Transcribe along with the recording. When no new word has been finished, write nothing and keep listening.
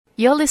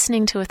You're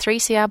listening to a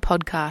 3CR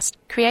podcast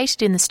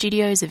created in the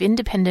studios of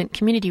independent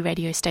community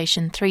radio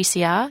station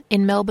 3CR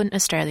in Melbourne,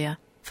 Australia.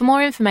 For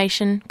more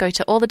information, go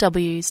to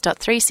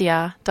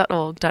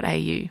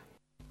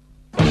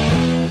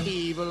allthews.3cr.org.au.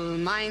 Evil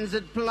minds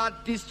that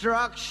plot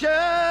destruction,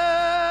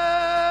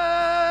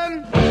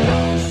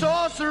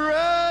 sorcerer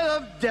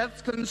of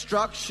death's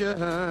construction,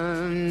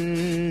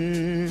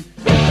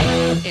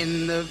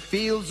 in the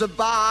fields of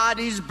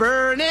bodies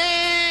burning,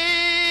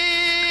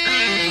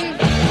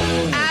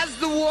 as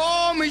the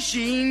war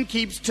machine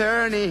keeps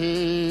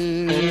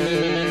turning,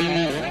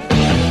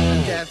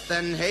 death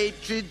and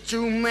hatred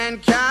to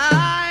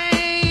mankind,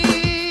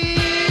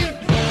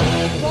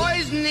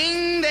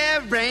 poisoning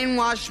their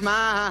brainwashed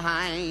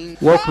mind.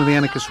 Welcome to the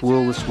Anarchist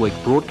World This Week,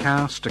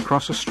 broadcast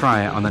across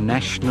Australia on the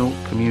National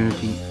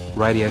Community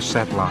Radio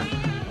Satellite.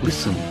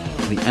 Listen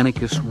to the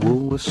Anarchist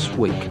World This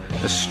Week,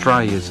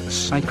 Australia's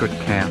sacred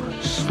cow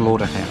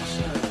slaughterhouse.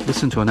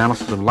 Listen to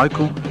analysis of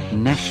local,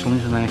 national,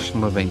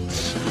 international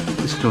events.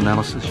 Listen to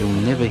analysis you'll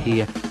never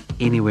hear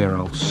anywhere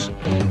else.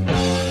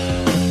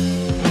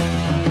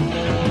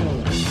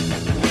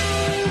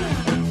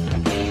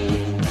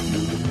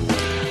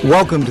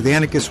 Welcome to the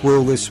Anarchist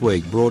World This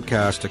Week,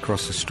 broadcast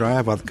across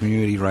Australia by the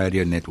Community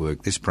Radio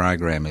Network. This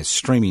program is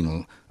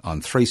streaming on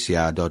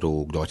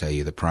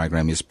 3cr.org.au. The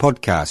program is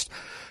podcast.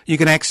 You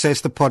can access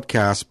the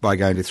podcast by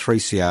going to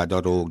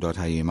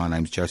 3cr.org.au. My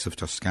name's Joseph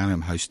Toscano.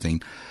 I'm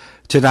hosting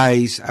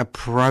today's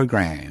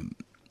program.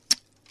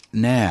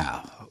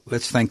 Now,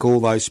 let's thank all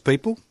those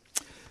people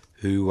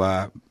who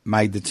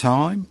made the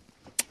time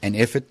and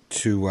effort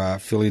to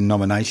fill in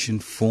nomination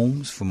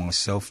forms for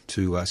myself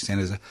to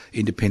stand as an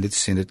independent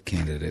Senate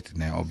candidate.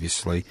 Now,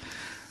 obviously,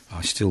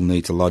 I still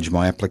need to lodge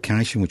my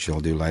application, which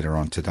I'll do later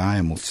on today,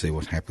 and we'll see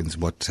what happens,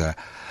 what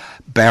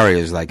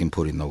barriers they can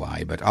put in the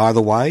way. But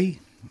either way,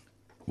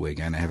 we're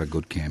going to have a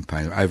good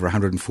campaign. Over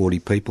 140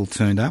 people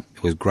turned up.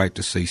 It was great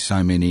to see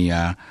so many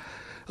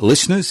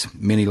listeners,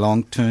 many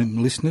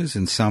long-term listeners,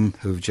 and some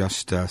who have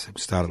just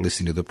started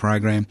listening to the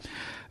program,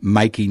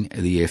 making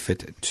the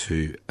effort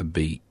to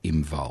be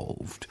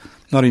involved.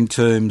 Not in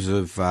terms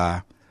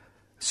of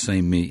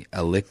seeing me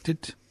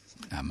elected.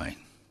 I mean,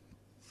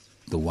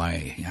 the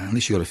way,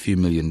 unless you've got a few $1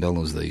 million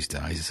these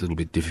days, it's a little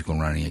bit difficult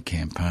running a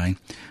campaign.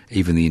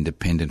 Even the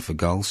Independent for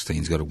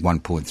Goldstein's got a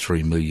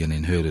 $1.3 million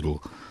in her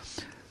little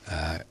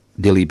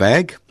dilly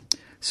bag.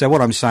 So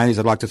what I'm saying is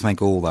I'd like to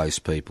thank all those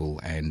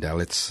people, and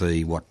let's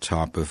see what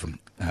type of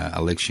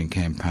election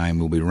campaign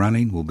we'll be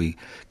running. We'll be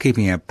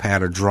keeping our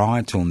powder dry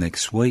until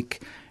next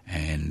week,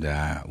 and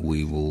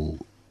we will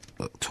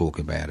talk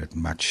about it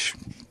much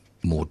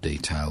more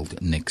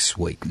detailed next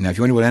week. Now, if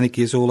you wonder what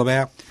anarchy is all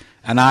about,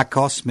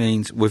 anarchos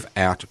means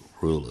without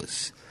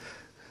rulers.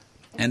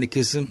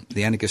 Anarchism,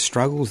 the anarchist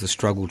struggle, is the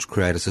struggle to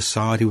create a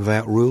society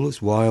without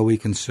rulers. Why are we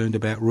concerned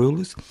about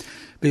rulers?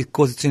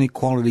 Because it's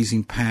inequalities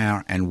in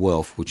power and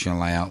wealth which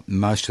allow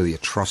most of the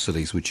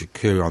atrocities which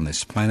occur on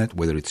this planet,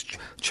 whether it's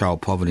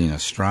child poverty in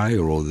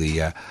Australia or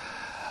the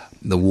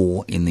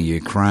war in the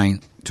Ukraine,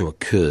 to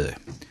occur.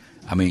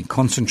 I mean,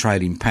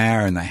 concentrating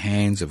power in the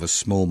hands of a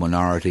small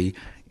minority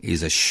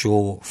is a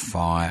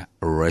surefire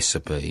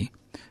recipe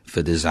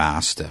for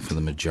disaster for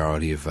the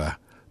majority of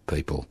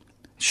people.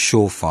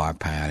 Surefire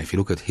power. If you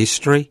look at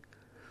history,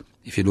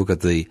 if you look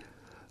at the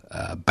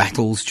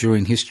battles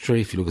during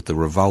history, if you look at the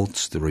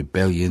revolts, the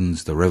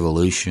rebellions, the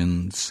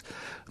revolutions,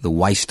 the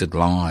wasted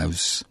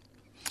lives,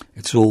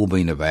 it's all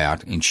been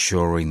about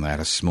ensuring that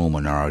a small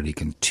minority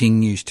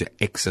continues to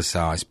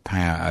exercise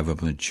power over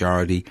a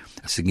majority,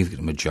 a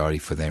significant majority,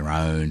 for their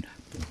own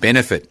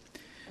benefit.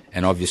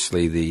 And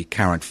obviously the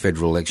current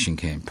federal election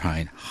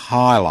campaign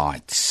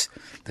highlights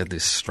that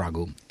this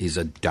struggle is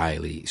a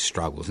daily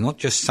struggle. It's not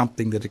just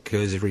something that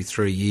occurs every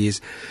 3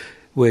 years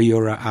where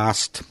you're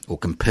asked or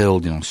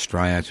compelled in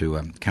Australia to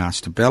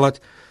cast a ballot,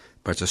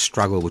 but it's a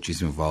struggle which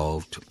is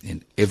involved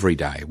in every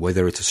day,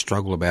 whether it's a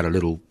struggle about a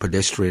little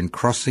pedestrian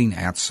crossing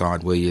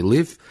outside where you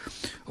live,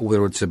 or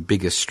whether it's a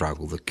bigger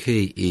struggle. The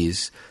key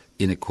is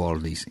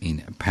inequalities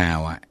in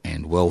power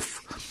and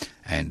wealth,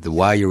 and the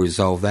way you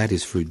resolve that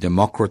is through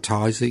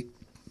democratising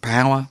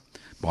power,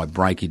 by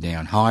breaking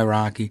down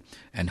hierarchy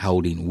and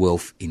holding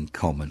wealth in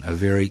common. A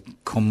very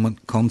common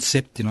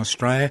concept in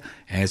Australia,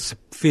 as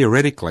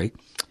theoretically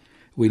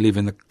we live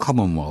in the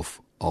Commonwealth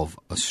of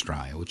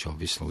Australia, which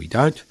obviously we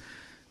don't,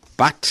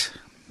 but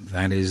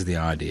that is the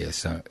idea.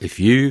 So if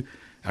you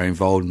are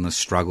involved in the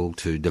struggle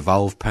to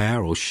devolve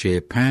power or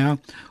share power,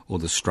 or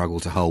the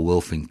struggle to hold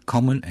wealth in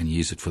common and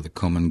use it for the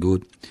common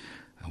good,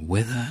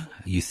 whether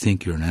you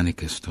think you're an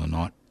anarchist or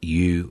not,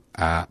 you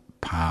are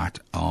part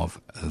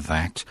of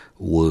that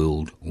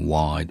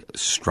worldwide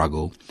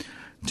struggle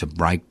to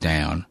break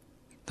down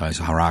those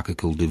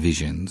hierarchical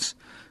divisions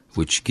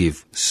which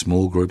give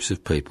small groups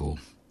of people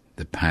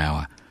the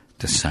power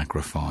to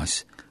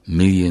sacrifice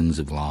millions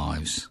of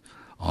lives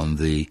on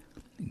the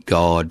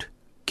God,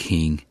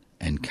 King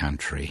and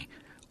Country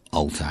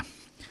altar.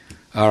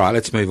 All right,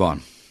 let's move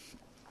on.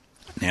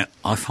 Now,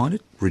 I find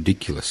it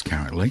ridiculous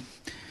currently.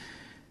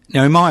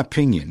 Now, in my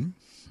opinion,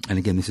 and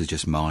again, this is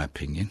just my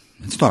opinion.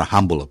 It's not a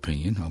humble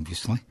opinion,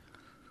 obviously.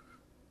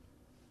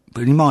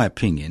 But in my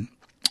opinion,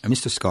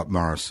 Mr. Scott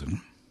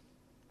Morrison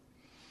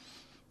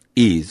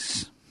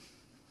is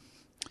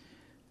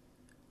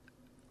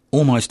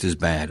almost as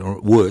bad or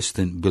worse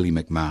than Billy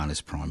McMahon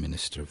as Prime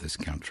Minister of this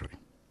country.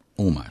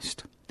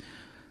 Almost.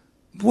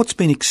 What's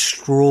been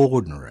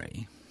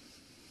extraordinary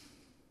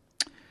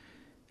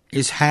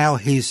is how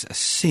his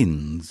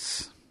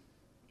sins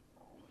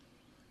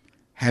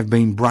have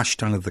been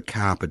brushed under the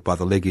carpet by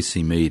the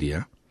legacy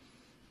media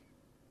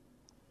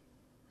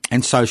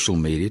and social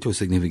media to a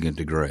significant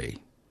degree.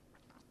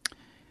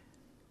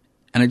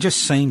 And it just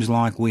seems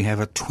like we have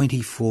a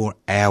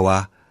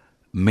 24-hour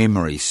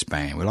memory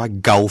span. We're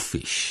like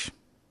goldfish,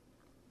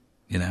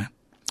 you know,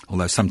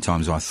 although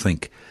sometimes I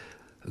think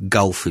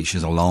goldfish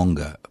has a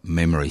longer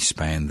memory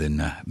span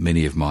than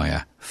many of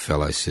my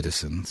fellow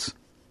citizens.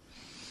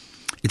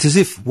 It's as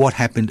if what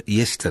happened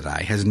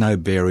yesterday has no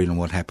bearing on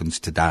what happens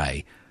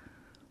today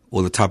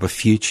or the type of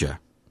future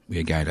we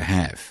are going to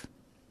have.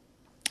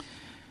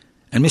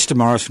 And Mr.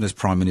 Morrison as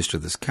Prime Minister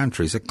of this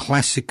country is a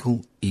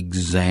classical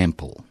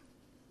example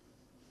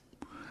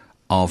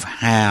of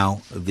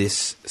how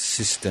this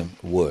system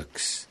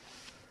works.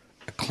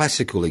 A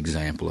classical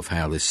example of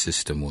how this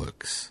system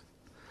works.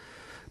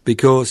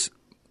 Because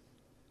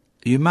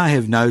you may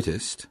have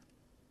noticed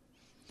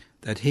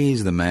that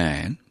he's the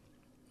man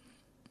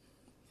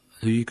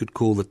who you could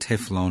call the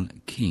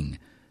Teflon King.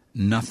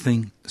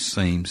 Nothing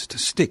seems to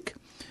stick.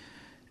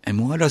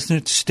 And why doesn't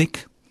it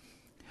stick?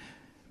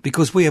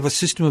 Because we have a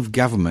system of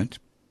government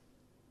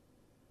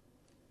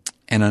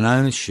and an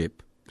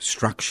ownership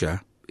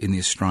structure in the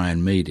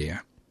Australian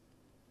media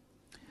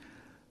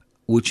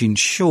which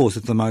ensures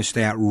that the most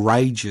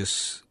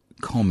outrageous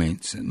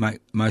comments and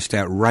most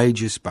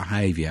outrageous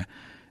behaviour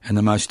and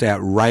the most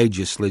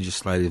outrageous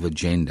legislative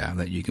agenda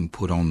that you can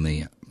put on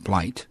the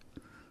plate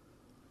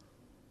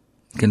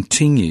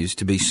continues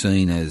to be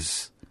seen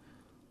as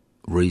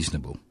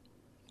reasonable,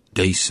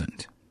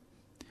 decent.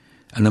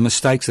 And the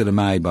mistakes that are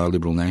made by the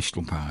Liberal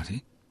National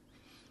Party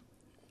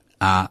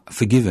are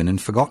forgiven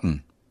and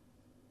forgotten.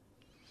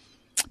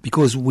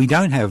 Because we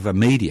don't have a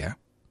media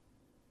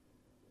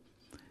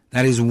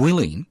that is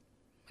willing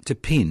to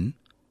pin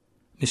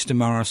Mr.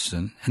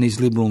 Morrison and his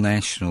Liberal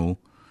National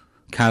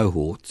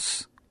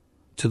cohorts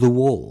to the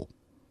wall.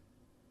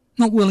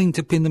 Not willing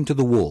to pin them to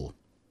the wall.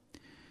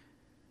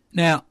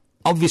 Now,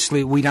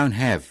 obviously, we don't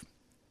have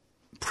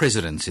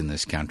presidents in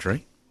this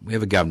country. We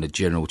have a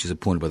Governor-General, which is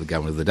appointed by the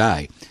Governor of the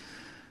day.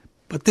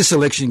 But this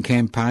election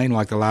campaign,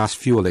 like the last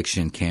few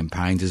election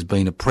campaigns, has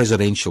been a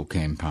presidential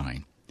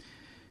campaign,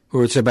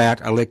 where it's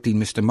about electing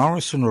Mr.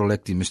 Morrison or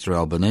electing Mr.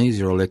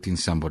 Albanese or electing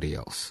somebody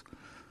else.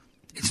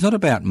 It's not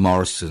about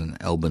Morrison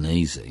and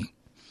Albanese.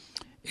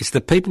 It's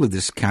the people of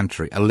this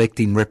country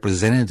electing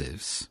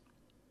representatives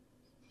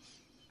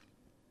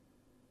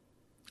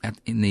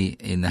in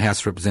the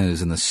House of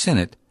Representatives and the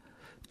Senate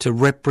to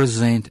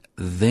represent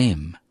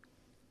them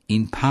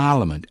in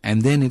Parliament.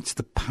 And then it's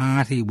the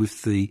party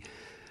with the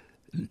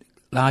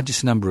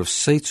largest number of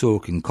seats or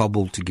can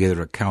cobble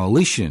together a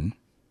coalition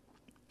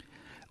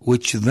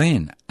which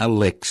then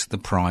elects the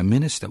Prime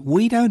Minister.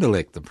 We don't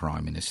elect the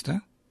Prime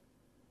Minister.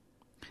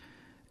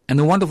 And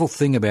the wonderful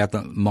thing about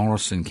the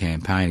Morrison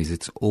campaign is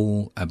it's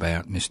all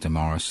about Mr.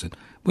 Morrison.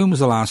 When was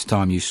the last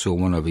time you saw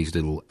one of his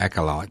little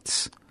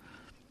acolytes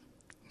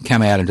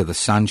come out into the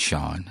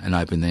sunshine and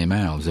open their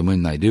mouths? And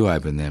when they do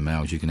open their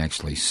mouths, you can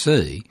actually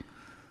see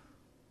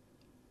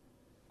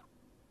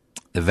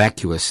the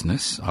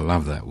vacuousness, I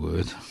love that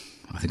word,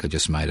 I think I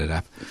just made it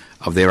up,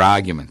 of their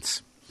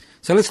arguments.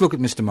 So let's look at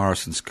Mr.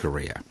 Morrison's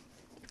career.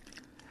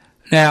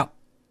 Now,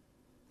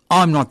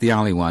 I'm not the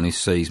only one who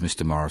sees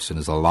Mr. Morrison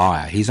as a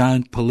liar. His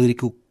own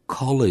political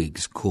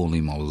colleagues call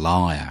him a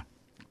liar.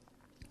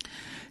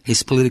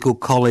 His political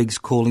colleagues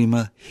call him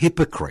a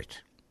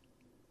hypocrite.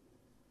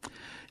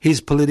 His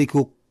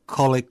political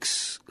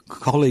colleagues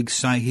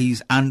say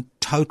he's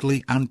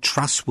totally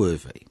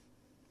untrustworthy,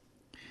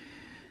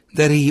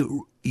 that he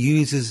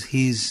uses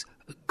his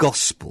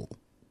gospel,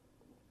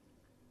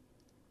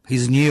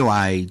 his New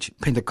Age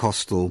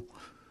Pentecostal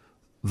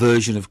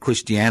version of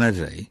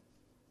Christianity,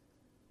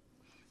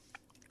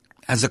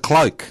 as a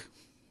cloak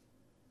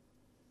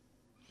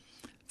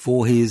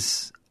for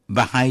his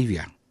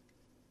behaviour.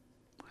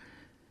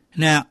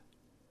 Now,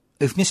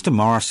 if Mr.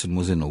 Morrison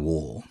was in a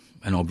war,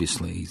 and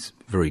obviously he's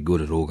very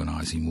good at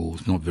organising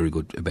wars, not very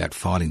good about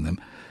fighting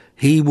them,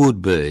 he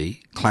would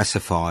be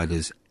classified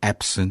as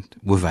absent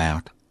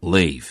without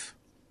leave.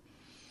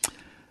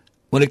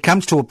 When it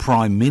comes to a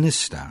Prime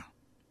Minister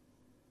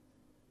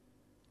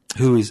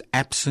who is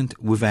absent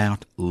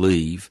without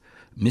leave,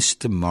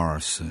 Mr.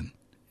 Morrison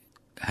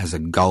has a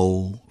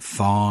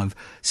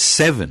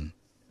 7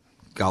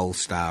 gold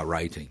star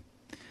rating.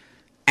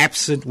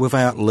 Absent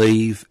without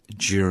leave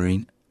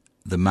during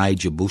the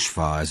major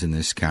bushfires in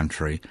this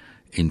country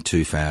in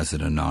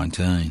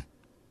 2019.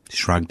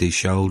 Shrugged his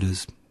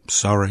shoulders,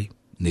 sorry,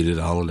 needed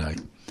a holiday.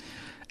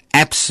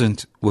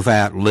 Absent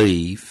without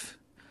leave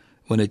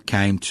when it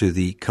came to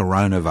the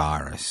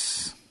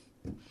coronavirus.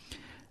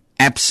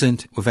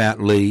 absent without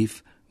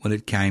leave when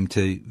it came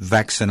to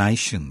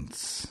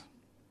vaccinations,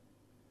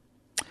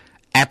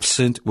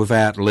 absent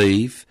without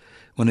leave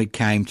when it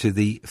came to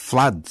the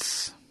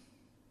floods,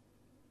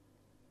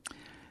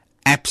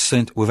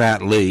 absent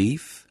without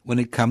leave when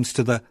it comes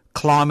to the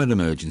climate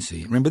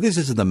emergency. Remember, this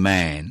is the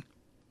man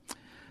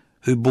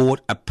who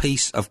brought a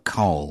piece of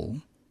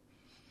coal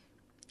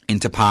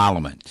into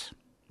Parliament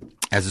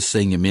as a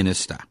senior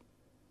minister.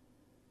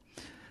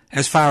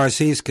 As far as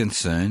he is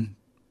concerned,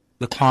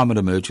 the climate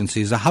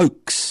emergency is a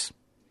hoax.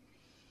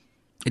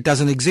 It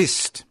doesn't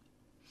exist.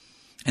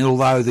 And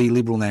although the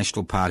Liberal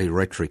National Party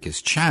rhetoric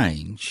has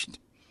changed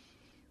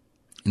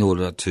in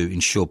order to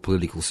ensure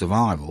political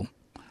survival,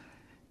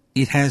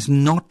 it has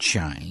not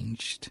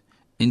changed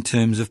in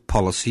terms of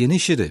policy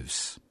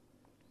initiatives.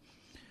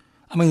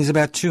 I mean, there's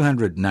about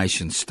 200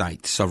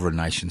 nation-states, sovereign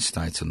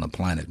nation-states on the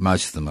planet.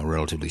 Most of them are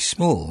relatively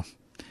small.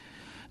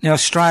 Now,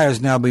 Australia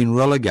has now been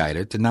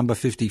relegated to number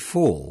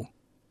 54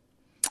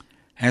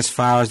 as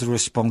far as the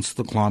response to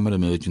the climate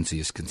emergency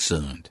is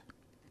concerned.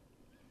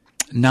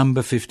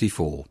 Number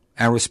 54.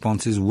 Our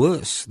response is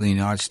worse than the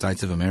United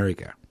States of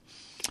America,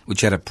 which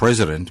had a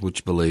president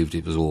which believed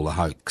it was all a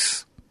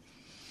hoax.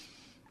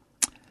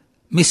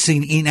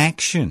 Missing in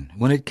action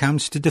when it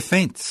comes to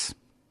defence.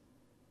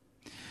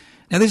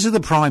 Now, this is the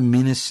Prime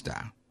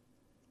Minister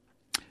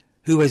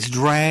who has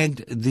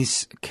dragged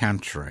this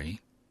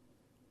country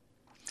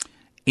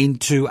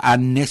into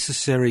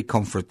unnecessary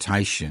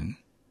confrontation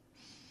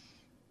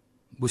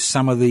with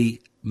some of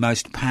the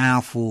most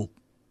powerful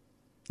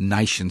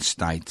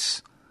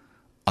nation-states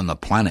on the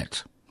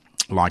planet,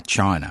 like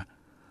China,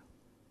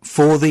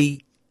 for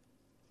the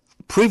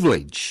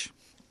privilege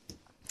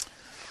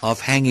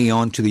of hanging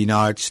on to the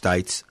United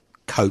States'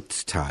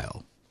 coat's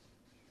tail.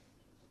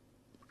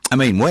 I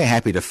mean, we're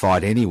happy to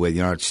fight anywhere the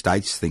United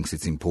States thinks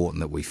it's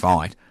important that we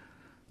fight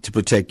to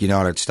protect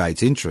United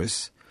States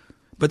interests,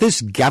 but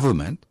this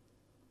government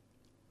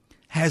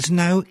has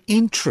no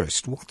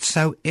interest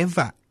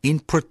whatsoever in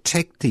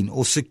protecting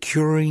or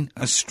securing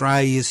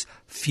Australia's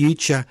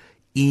future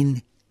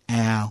in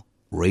our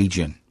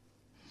region.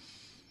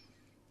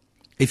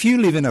 If you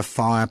live in a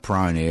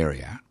fire-prone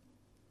area,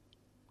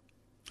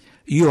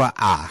 you are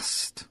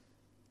asked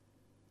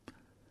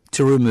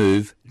to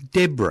remove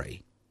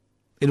debris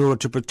in order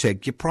to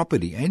protect your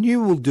property, and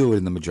you will do it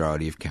in the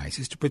majority of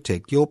cases to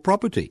protect your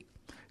property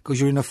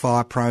because you're in a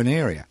fire-prone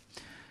area.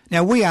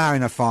 Now, we are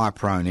in a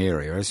fire-prone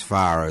area as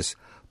far as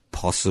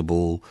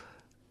possible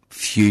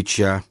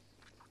future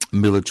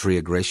military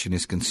aggression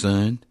is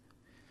concerned,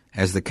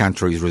 as the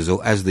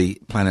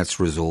planet's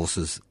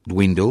resources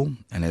dwindle,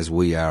 and as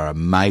we are a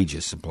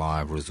major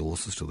supplier of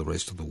resources to the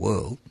rest of the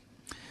world.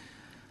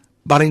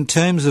 But in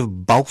terms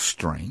of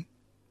bolstering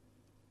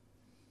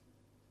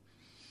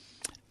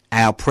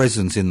our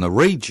presence in the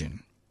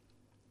region,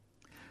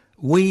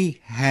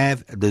 we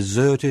have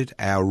deserted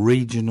our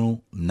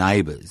regional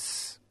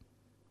neighbours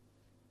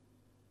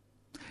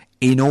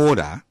in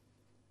order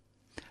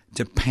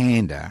to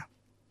pander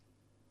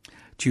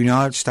to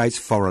United States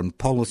foreign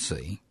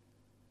policy,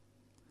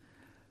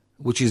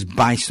 which is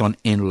based on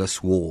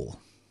endless war.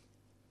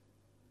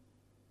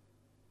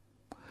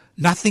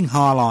 Nothing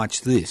highlights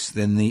this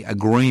than the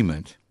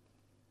agreement,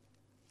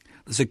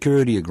 the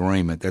security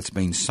agreement that's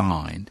been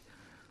signed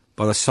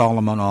by the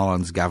Solomon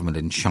Islands government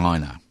in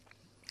China,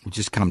 which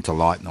has come to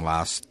light in the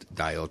last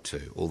day or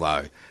two,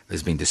 although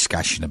there's been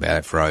discussion about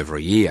it for over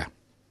a year.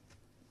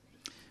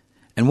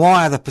 And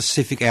why are our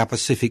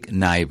Pacific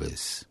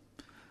neighbours,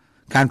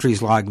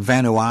 countries like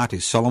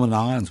Vanuatu, Solomon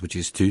Islands, which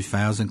is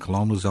 2,000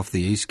 kilometres off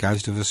the east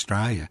coast of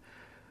Australia,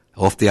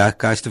 off the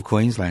coast of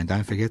Queensland,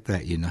 don't forget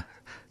that, you know,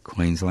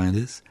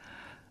 Queenslanders.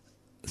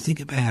 Think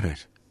about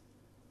it.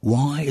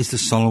 Why is the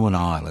Solomon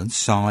Islands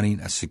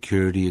signing a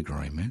security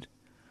agreement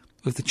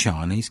with the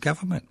Chinese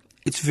government?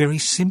 It's very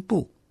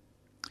simple.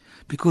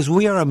 Because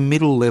we are a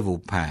middle-level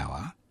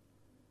power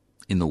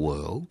in the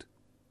world,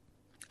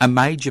 a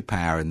major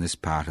power in this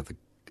part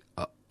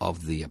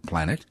of the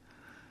planet,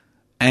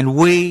 and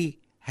we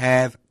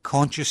have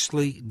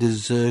consciously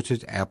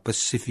deserted our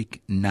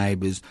Pacific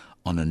neighbours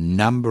on a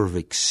number of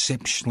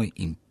exceptionally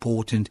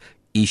important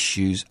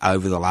issues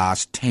over the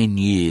last 10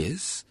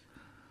 years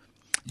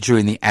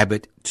during the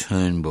Abbott,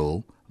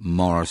 Turnbull,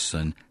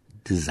 Morrison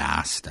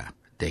disaster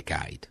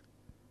decade.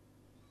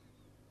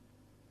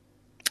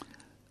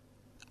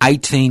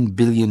 $18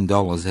 billion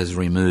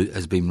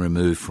has been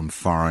removed from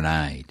foreign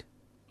aid.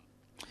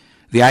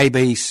 The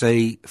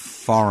ABC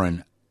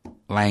foreign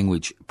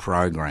language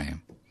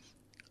program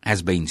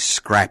has been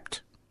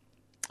scrapped.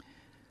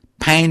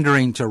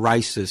 Pandering to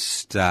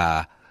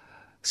racist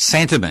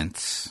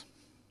sentiments,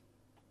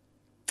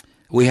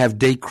 we have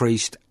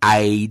decreased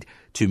aid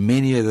to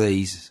many of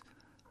these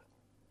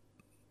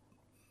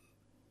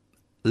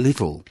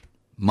little,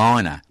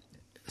 minor,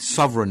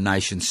 sovereign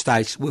nation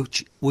states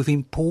which with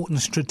important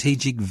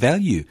strategic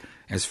value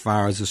as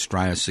far as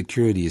Australia's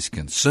security is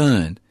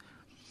concerned,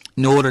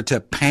 in order to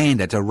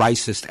pander to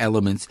racist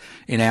elements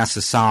in our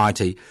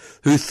society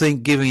who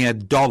think giving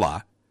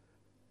 $1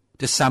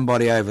 to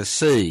somebody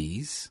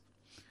overseas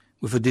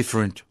with a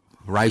different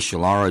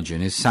racial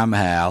origin is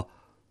somehow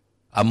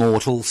a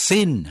mortal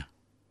sin.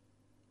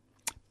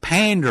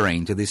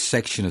 Pandering to this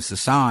section of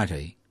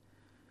society,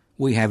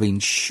 we have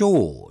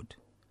ensured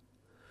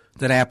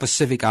that our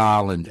Pacific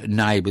Island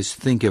neighbours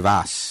think of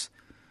us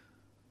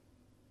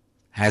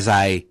as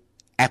a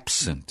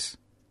absent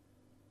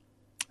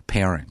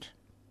parent.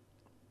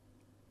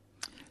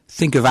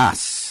 Think of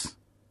us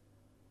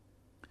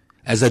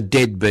as a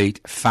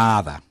deadbeat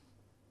father.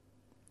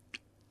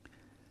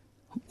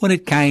 When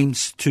it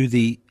comes to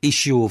the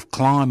issue of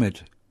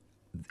climate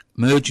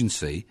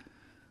emergency,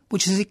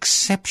 which is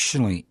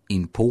exceptionally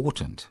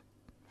important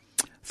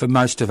for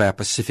most of our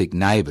Pacific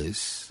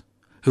neighbours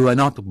who are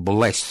not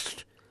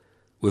blessed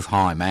with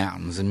high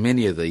mountains, and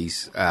many of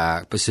these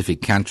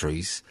Pacific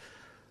countries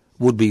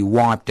would be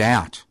wiped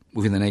out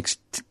within the next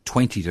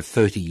 20 to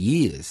 30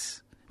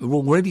 years. We're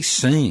already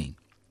seeing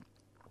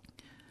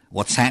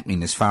what's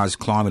happening as far as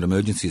climate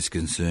emergency is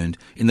concerned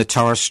in the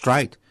Torres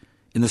Strait,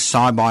 in the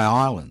Saibai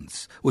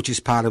Islands, which is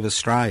part of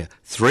Australia,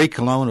 3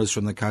 kilometres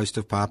from the coast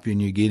of Papua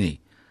New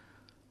Guinea.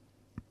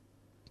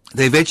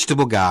 Their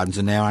vegetable gardens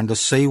are now under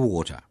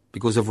seawater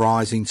because of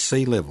rising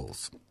sea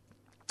levels.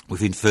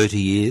 Within 30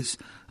 years,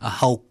 a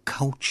whole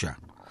culture,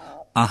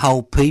 a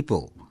whole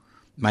people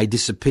may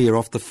disappear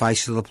off the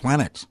face of the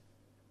planet.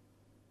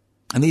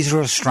 And these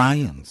are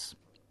Australians,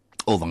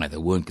 although they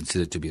weren't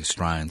considered to be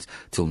Australians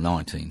till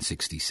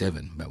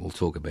 1967, but we'll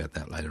talk about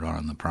that later on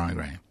in the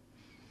program.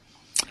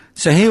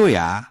 So here we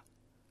are,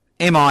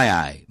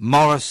 MIA,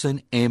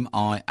 Morrison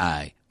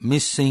MIA,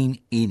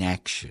 missing in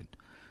action.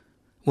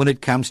 When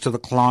it comes to the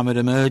climate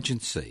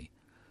emergency,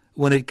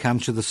 when it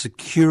comes to the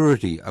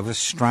security of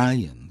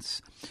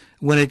Australians,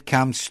 when it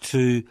comes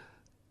to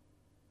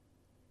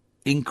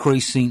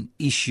increasing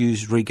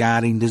issues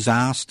regarding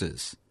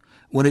disasters,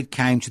 when it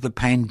came to the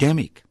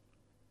pandemic,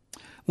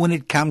 when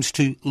it comes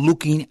to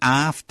looking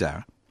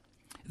after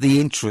the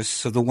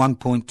interests of the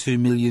 1.2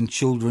 million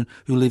children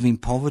who live in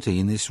poverty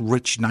in this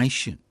rich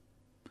nation,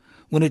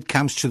 when it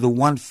comes to the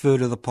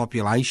 1/3 of the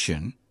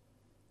population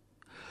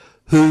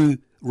who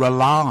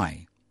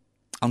rely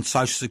on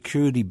social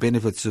security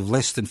benefits of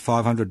less than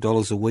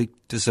 $500 a week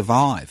to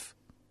survive,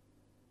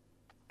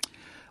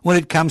 when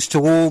it comes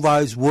to all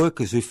those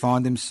workers who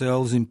find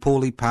themselves in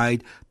poorly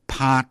paid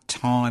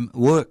part-time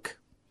work,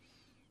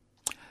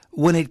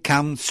 when it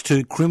comes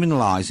to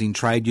criminalising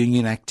trade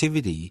union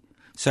activity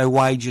so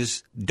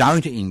wages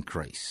don't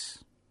increase,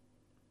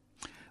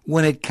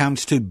 when it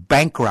comes to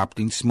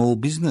bankrupting small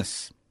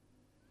business.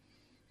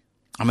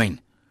 I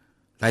mean,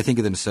 they think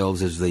of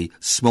themselves as the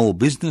small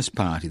business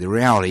party. The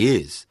reality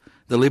is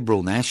the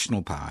Liberal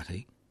National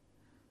Party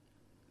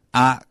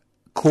are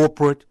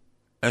corporate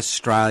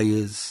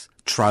Australia's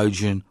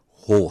Trojan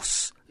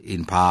horse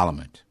in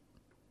Parliament.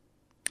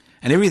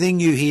 And everything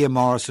you hear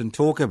Morrison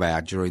talk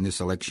about during this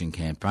election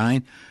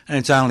campaign, and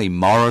it's only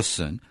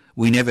Morrison,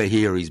 we never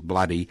hear his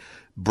bloody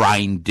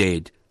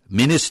brain-dead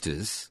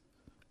ministers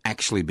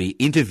actually be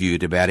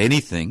interviewed about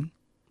anything,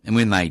 and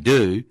when they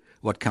do,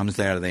 what comes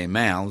out of their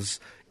mouths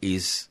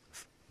is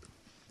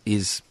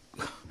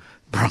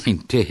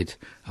brain-dead.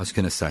 I was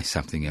going to say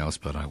something else,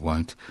 but I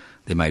won't.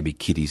 There may be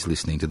kiddies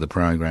listening to the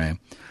program.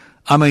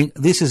 I mean,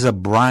 this is a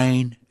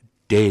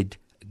brain-dead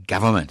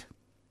government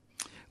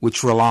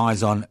which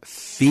relies on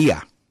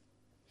fear,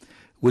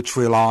 which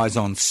relies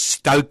on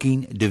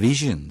stoking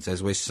divisions,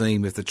 as we're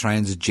seeing with the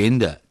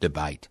transgender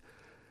debate,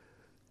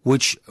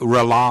 which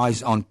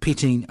relies on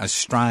pitting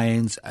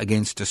Australians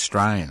against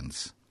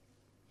Australians,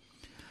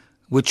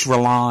 which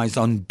relies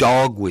on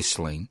dog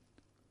whistling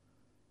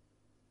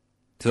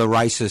to the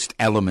racist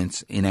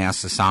elements in our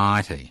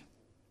society,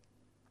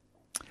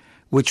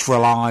 which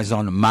relies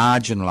on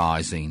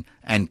marginalising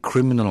and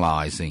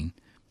criminalising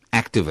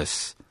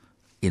activists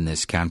in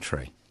this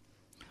country.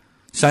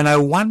 So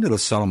no wonder the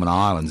Solomon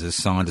Islands has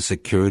signed a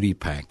security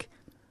pact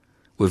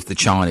with the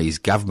Chinese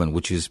government,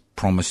 which has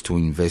promised to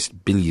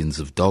invest billions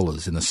of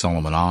dollars in the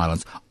Solomon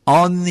Islands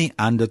on the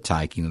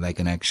undertaking that they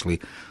can actually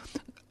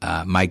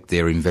make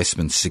their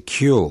investments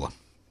secure.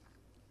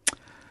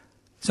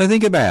 So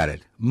think about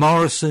it.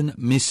 Morrison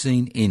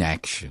missing in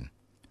action.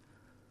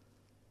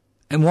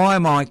 And why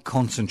am I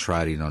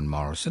concentrating on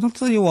Morrison? I'll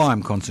tell you why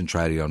I'm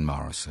concentrating on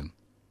Morrison.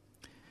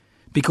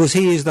 Because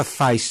he is the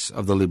face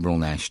of the Liberal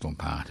National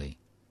Party.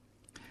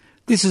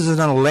 This is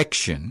an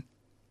election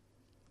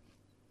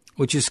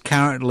which is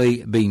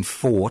currently being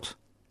fought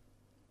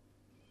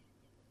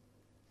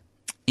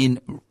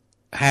in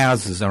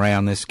houses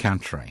around this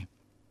country.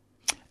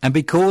 And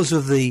because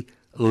of the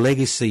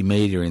legacy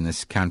media in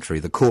this country,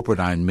 the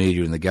corporate-owned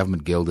media and the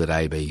government-gelded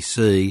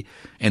ABC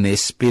and their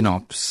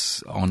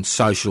spin-offs on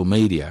social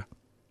media,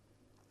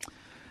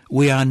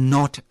 we are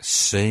not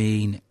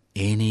seeing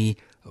any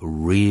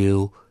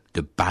real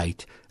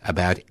debate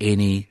about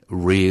any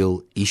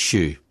real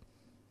issue.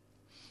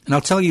 And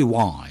I'll tell you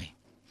why.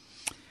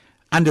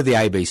 Under the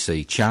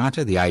ABC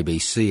Charter, the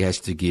ABC has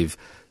to give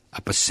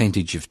a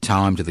percentage of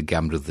time to the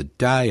government of the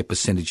day, a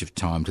percentage of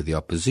time to the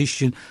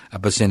opposition, a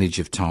percentage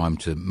of time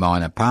to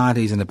minor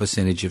parties, and a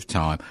percentage of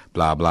time,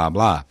 blah, blah,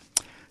 blah.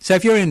 So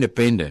if you're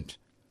independent,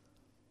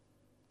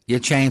 your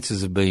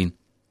chances of being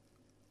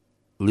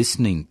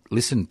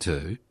listened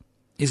to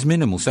is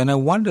minimal. So no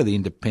wonder the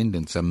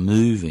independents are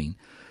moving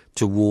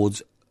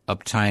towards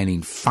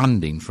obtaining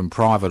funding from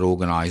private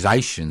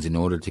organisations in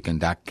order to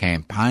conduct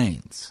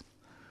campaigns.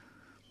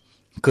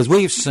 Because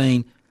we've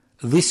seen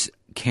this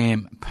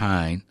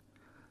campaign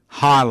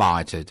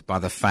highlighted by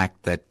the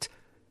fact that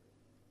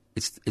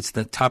it's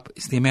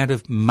the amount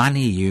of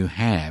money you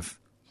have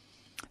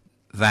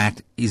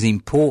that is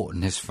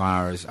important as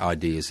far as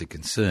ideas are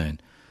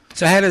concerned.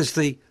 So how does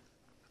the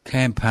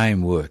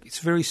campaign work? It's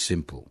very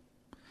simple.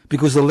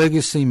 Because the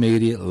legacy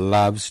media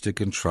loves to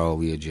control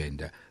the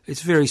agenda.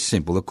 It's very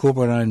simple. The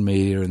corporate-owned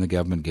media and the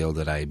government guild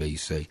at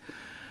ABC.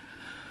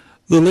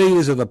 The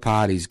leaders of the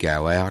parties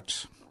go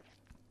out.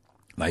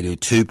 They do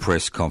 2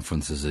 press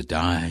conferences a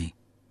day.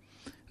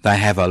 They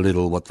have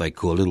what they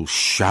call a little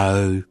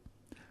show,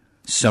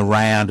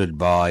 surrounded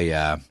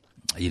by,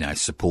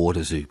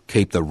 supporters who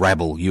keep the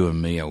rabble, you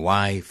and me,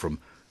 away from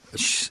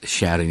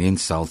shouting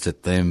insults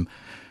at them.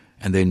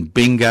 And then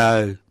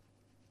bingo,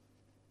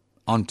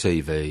 on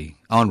TV,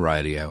 on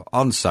radio,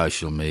 on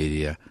social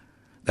media.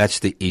 That's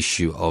the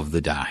issue of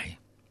the day.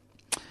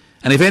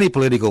 And if any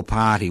political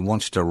party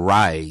wants to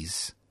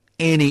raise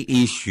any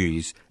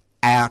issues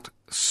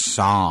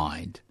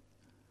outside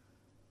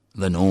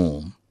the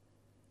norm,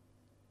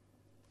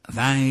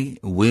 they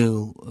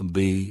will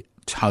be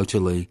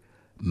totally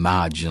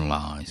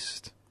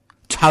marginalised.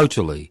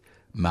 Totally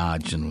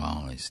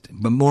marginalised.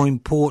 But more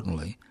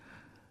importantly,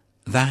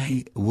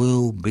 they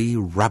will be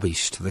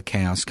rubbish till the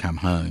cows come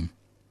home.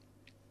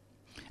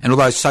 And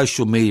although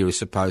social media is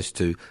supposed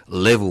to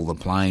level the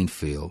playing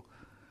field,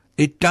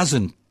 it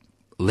doesn't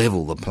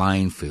level the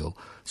playing field.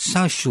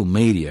 Social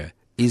media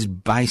is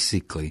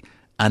basically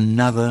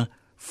another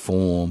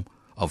form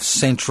of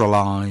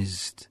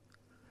centralised,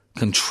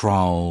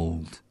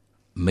 controlled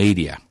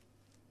media.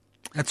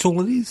 That's all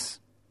it is.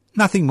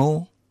 Nothing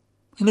more.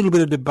 A little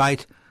bit of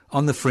debate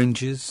on the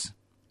fringes.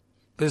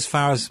 But as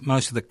far as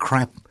most of the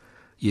crap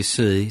you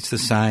see, it's the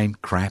same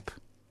crap.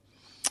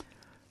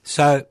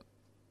 So,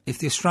 if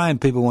the Australian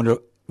people want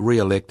to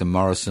re-elect a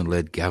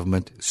Morrison-led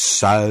government,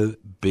 so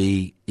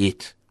be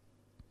it.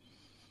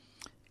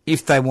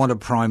 If they want a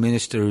Prime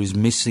Minister who's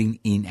missing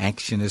in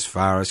action as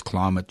far as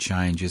climate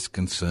change is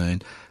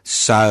concerned,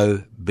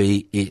 so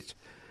be it.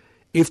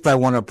 If they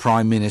want a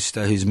Prime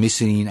Minister who's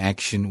missing in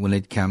action when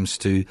it comes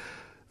to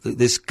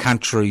this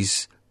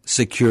country's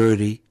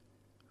security,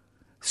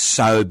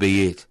 so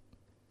be it.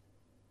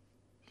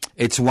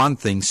 It's one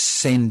thing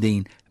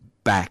sending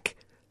back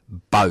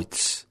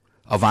boats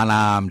of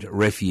unarmed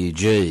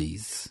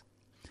refugees.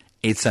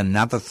 It's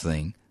another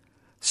thing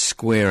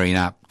squaring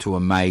up to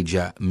a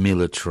major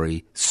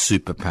military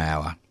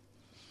superpower.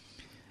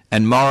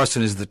 And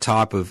Morrison is the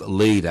type of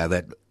leader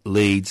that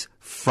leads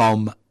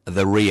from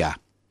the rear.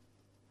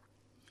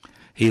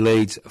 He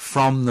leads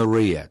from the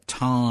rear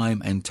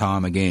time and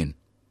time again.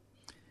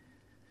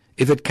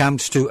 If it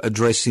comes to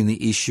addressing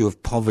the issue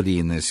of poverty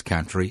in this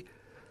country,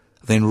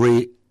 then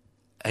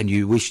and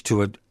you wish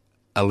to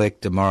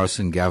elect a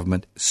Morrison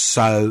government,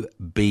 so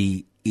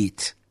be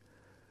it.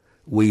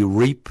 We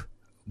reap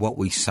what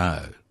we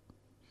sow.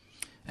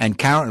 And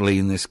currently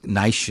in this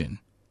nation,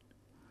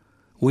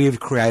 we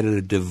have created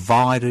a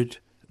divided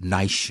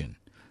nation,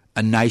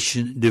 a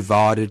nation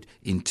divided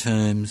in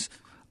terms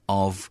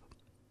of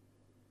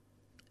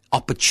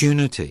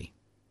opportunity,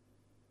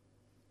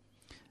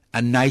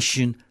 a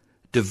nation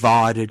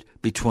divided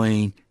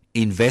between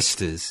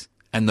investors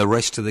and the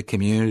rest of the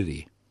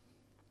community,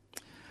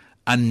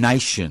 a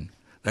nation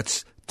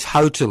that's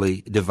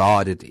totally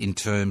divided in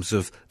terms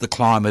of the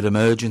climate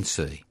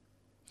emergency,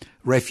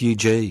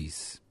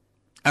 refugees,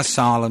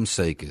 asylum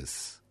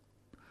seekers,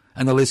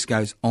 and the list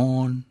goes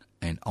on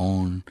and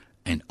on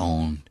and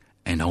on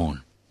and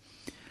on.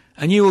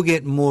 And you will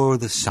get more of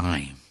the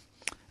same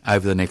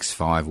over the next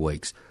 5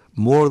 weeks.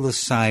 More of the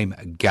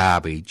same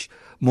garbage,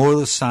 more of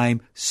the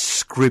same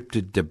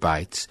scripted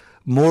debates,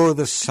 more of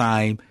the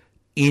same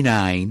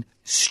inane,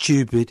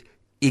 stupid,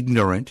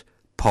 ignorant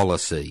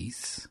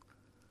policies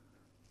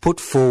put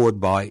forward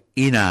by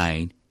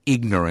inane,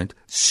 ignorant,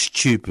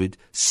 stupid,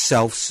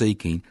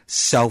 self-seeking,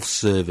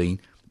 self-serving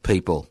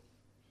people.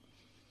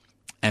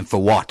 And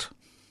for what?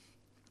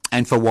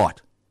 And for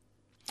what?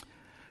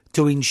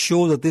 To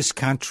ensure that this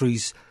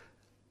country's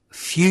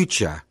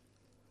future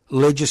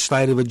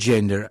legislative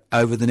agenda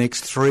over the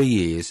next 3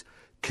 years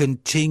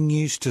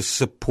continues to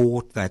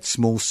support that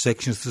small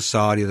section of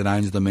society that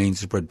owns the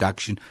means of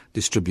production,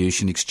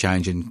 distribution,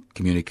 exchange and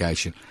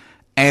communication.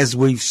 As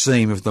we've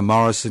seen with the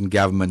Morrison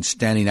government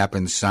standing up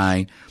and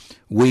saying,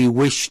 we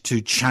wish to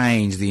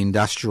change the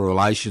industrial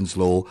relations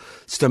law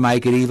to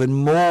make it even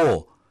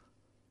more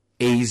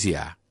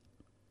easier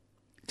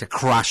to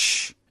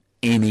crush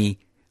any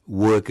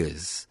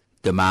workers'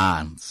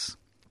 demands.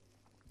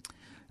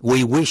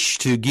 We wish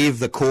to give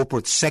the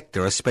corporate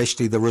sector,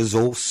 especially the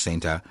resource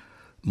centre,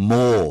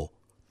 more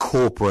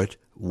corporate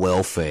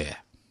welfare.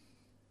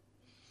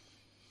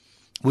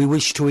 We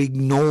wish to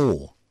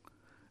ignore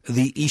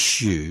the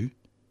issue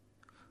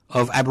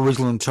of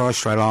Aboriginal and Torres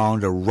Strait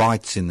Islander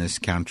rights in this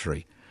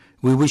country.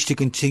 We wish to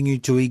continue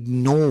to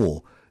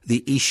ignore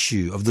the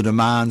issue of the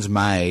demands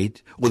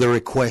made, or the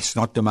requests,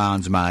 not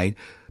demands made,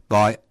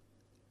 by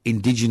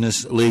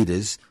Indigenous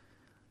leaders,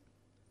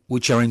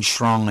 which are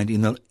enshrined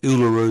in the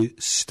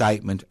Uluru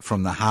Statement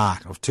from the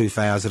Heart of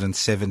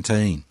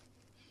 2017.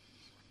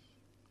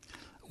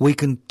 We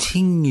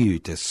continue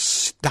to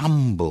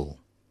stumble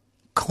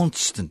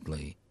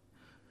constantly,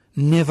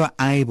 never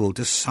able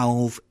to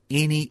solve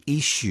any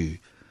issue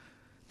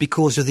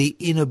because of the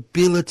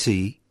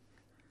inability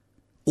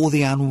or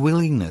the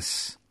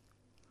unwillingness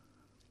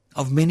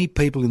of many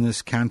people in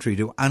this country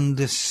to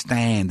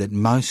understand that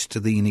most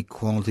of the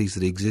inequalities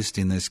that exist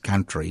in this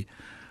country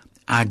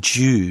are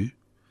due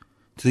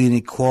to the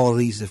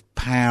inequalities of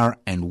power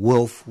and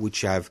wealth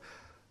which have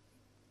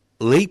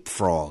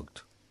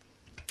leapfrogged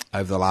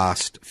over the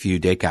last few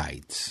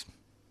decades.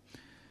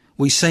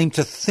 We seem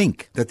to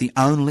think that the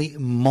only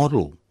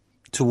model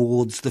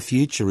towards the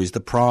future is the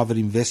private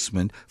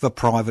investment for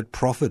private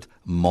profit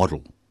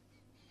model.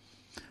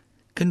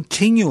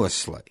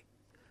 Continuously,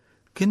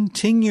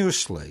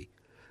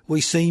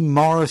 we see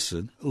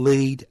Morrison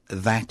lead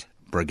that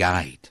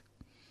brigade.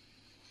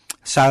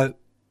 So,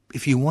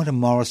 if you want a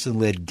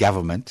Morrison-led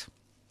government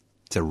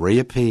to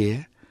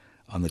reappear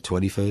on the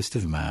 21st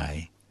of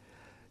May,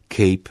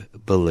 keep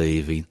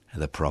believing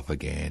the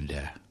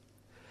propaganda.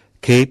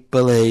 Keep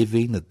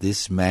believing that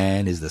this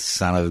man is the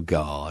Son of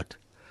God.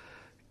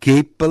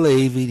 Keep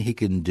believing he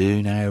can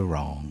do no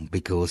wrong,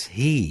 because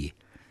he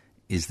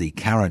is the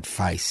current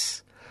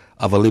face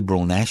of a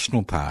Liberal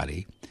National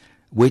Party,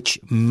 which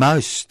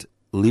most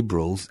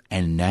Liberals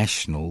and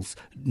Nationals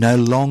no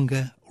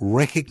longer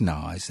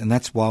recognise, and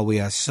that's why we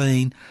are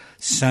seeing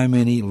so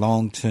many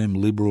long-term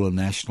Liberal and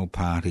National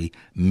Party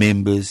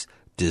members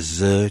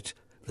desert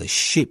the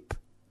ship,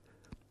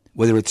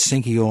 whether it's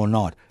sinking or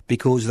not,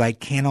 because they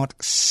cannot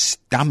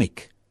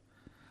stomach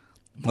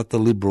what the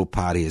Liberal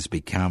Party has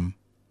become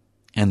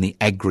and the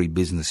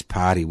agribusiness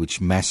party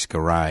which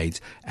masquerades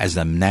as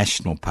the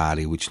National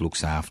Party which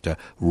looks after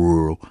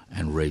rural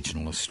and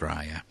regional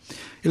Australia.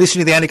 You're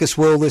listening to The Anarchist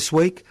World this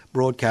week,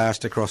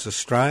 broadcast across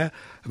Australia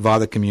via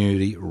the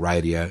Community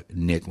Radio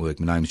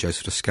Network. My name's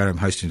Joseph Toscano. I'm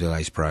hosting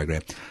today's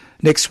program.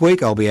 Next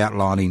week I'll be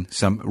outlining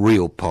some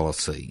real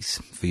policies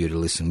for you to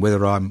listen.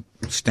 Whether I'm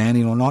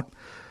standing or not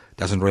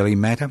doesn't really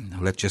matter.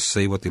 Let's just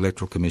see what the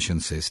Electoral Commission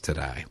says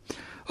today.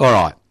 All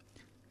right.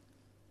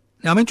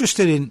 Now I'm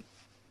interested in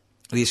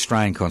the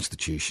Australian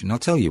Constitution. I'll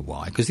tell you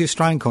why. Because the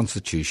Australian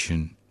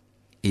Constitution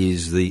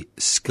is the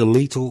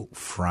skeletal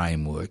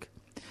framework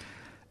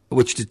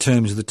which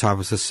determines the type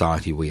of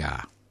society we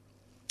are.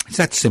 It's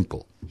that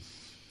simple.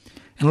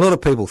 And a lot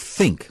of people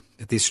think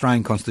that the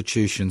Australian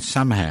Constitution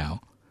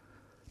somehow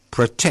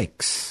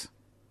protects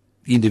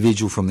the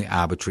individual from the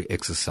arbitrary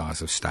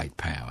exercise of state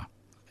power.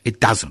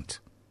 It doesn't.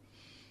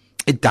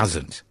 It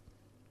doesn't.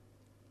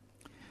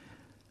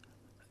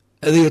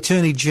 The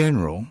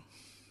Attorney-General,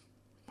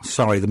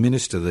 the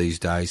Minister these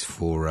days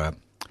for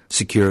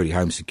security,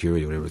 home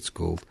security, whatever it's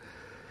called,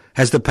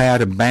 has the power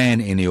to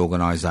ban any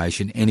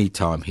organisation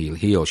anytime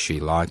he or she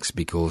likes,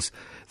 because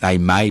they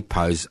may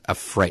pose a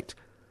threat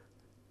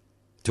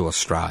to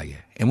Australia.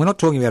 And we're not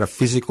talking about a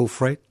physical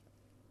threat,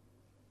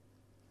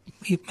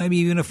 maybe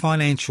even a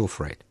financial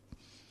threat.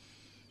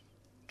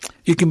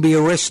 You can be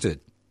arrested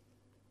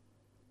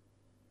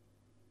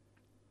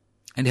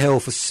and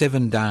held for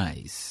 7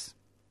 days,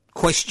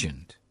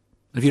 questioned.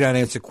 If you don't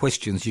answer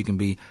questions, you can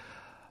be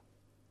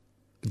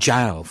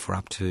jailed for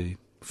up to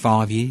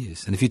 5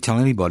 years. And if you tell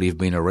anybody you've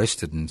been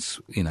arrested and,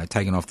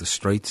 taken off the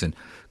streets and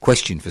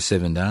questioned for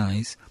 7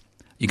 days,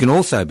 you can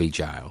also be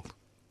jailed.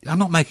 I'm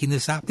not making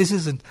this up. This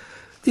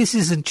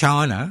isn't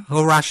China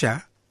or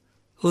Russia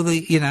or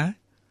this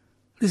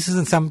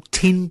isn't some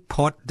tin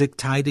pot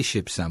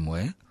dictatorship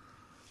somewhere.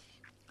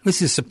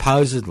 This is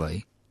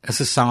supposedly a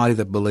society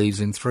that believes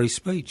in free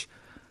speech.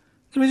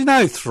 There is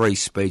no free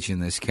speech in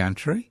this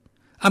country.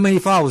 I mean,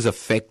 if I was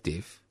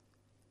effective,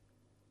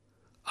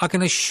 I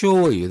can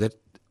assure you that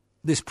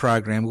this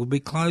program will be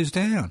closed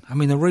down. I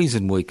mean, the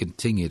reason we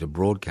continue to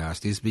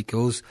broadcast is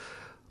because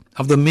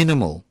of the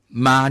minimal,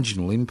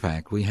 marginal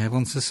impact we have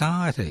on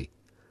society.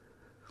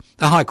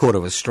 The High Court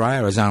of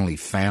Australia has only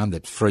found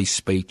that free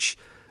speech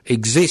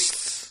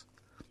exists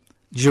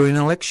during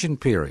an election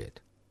period.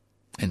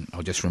 And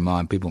I'll just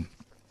remind people,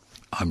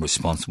 I'm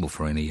responsible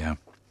for any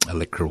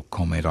electoral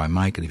comment I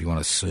make, and if you want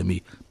to sue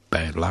me,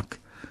 bad luck,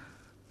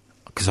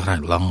 because I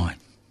don't lie,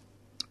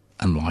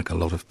 unlike a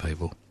lot of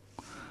people.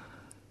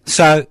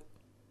 So,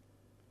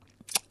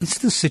 it's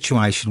the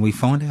situation we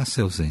find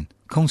ourselves in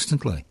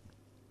constantly.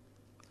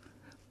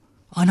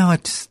 I know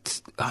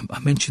I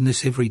mention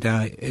this every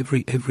day,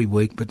 every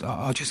week, but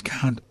I just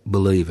can't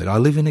believe it. I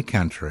live in a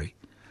country,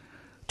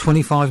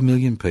 25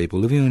 million people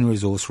living in a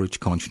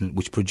resource-rich continent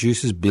which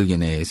produces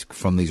billionaires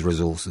from these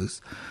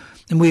resources,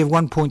 and we have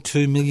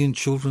 1.2 million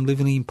children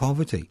living in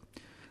poverty.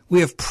 We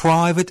have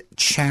private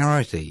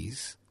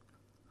charities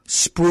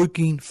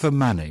spruiking for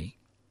money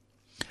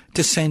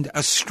to send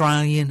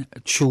Australian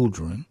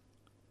children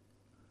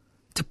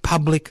to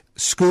public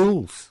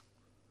schools.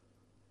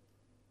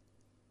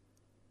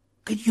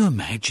 Can you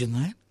imagine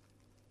that?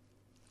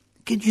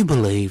 Can you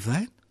believe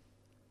that?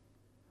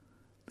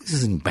 This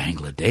is in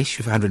Bangladesh,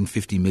 with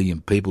 150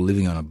 million people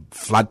living on a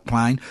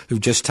floodplain who've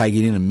just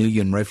taken in 1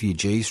 million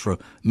refugees from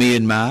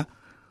Myanmar,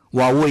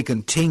 while we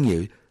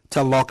continue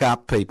to lock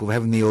up people for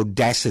having the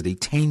audacity,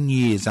 10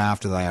 years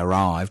after they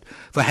arrived,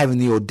 for having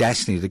the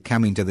audacity to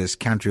come into this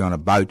country on a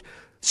boat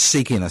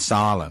seeking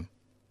asylum.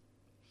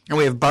 And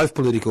we have both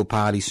political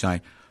parties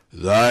saying,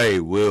 they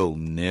will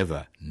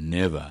never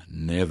be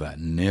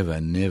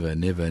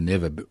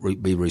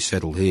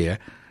resettled here.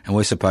 And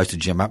we're supposed to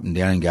jump up and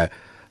down and go,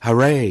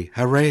 hooray,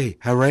 hooray,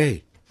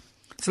 hooray.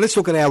 So let's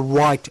look at our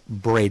white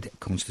bread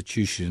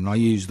constitution. And I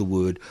use the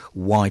word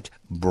white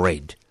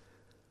bread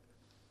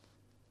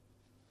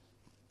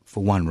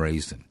for one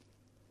reason.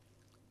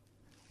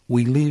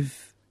 We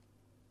live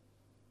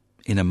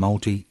in a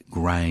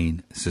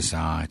multi-grain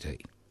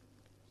society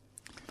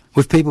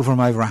with people from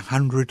over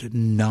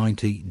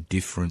 190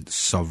 different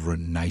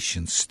sovereign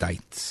nation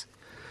states.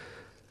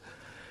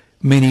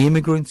 Many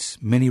immigrants,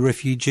 many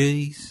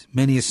refugees,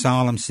 many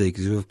asylum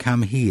seekers who have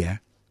come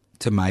here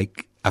to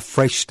make a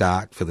fresh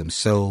start for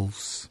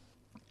themselves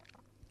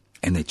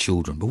and their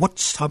children. But what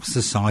type of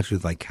society do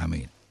they come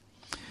in?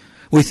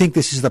 We think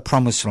this is the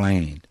promised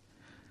land,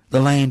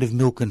 the land of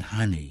milk and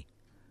honey,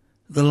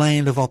 the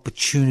land of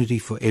opportunity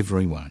for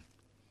everyone.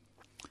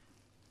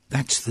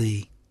 That's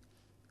the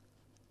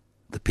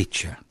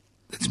picture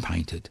that's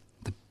painted,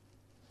 the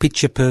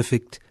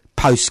picture-perfect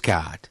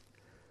postcard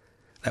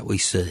that we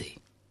see.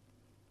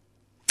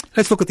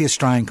 Let's look at the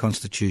Australian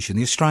Constitution.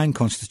 The Australian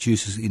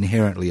Constitution is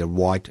inherently a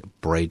white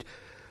bread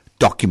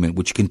document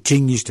which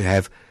continues to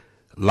have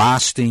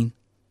lasting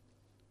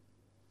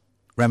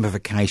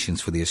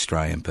ramifications for the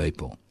Australian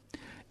people.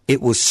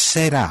 It was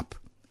set up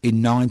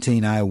in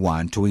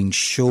 1901 to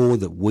ensure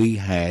that we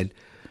had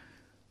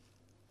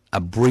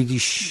a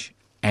British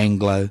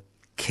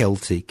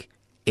Anglo-Celtic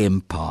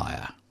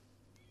empire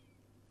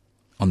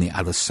on the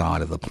other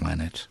side of the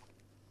planet.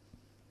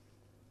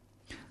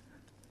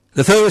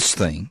 The first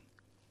thing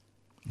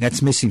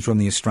that's missing from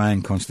the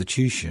Australian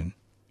Constitution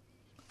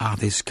are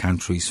this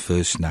country's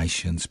First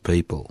Nations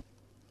people.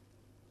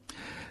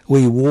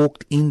 We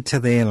walked into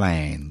their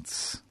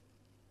lands,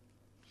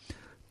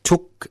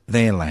 took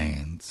their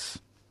lands,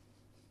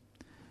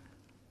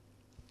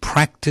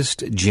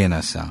 practiced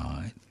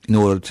genocide in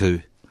order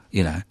to,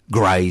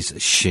 graze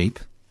sheep,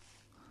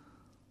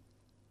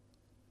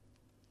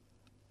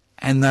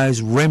 and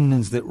those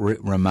remnants that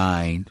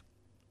remained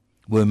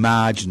were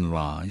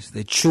marginalised,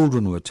 their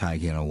children were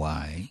taken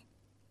away,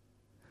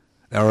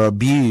 they were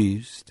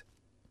abused,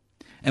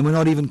 and were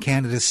not even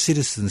counted as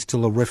citizens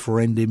till a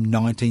referendum in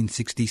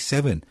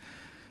 1967.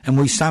 And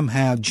we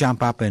somehow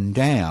jump up and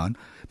down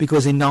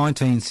because in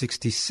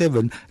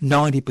 1967,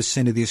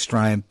 90% of the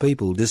Australian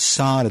people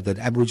decided that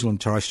Aboriginal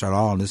and Torres Strait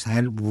Islanders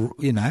had,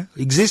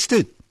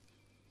 existed.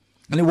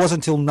 And it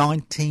wasn't until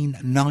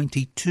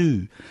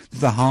 1992 that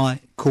the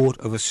High Court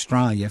of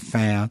Australia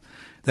found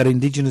that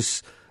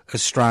Indigenous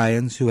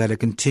Australians who had a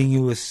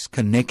continuous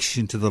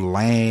connection to the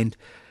land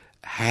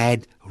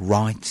had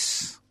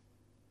rights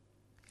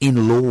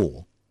in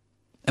law.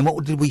 And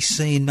what did we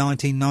see in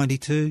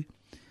 1992?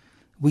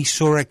 We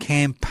saw a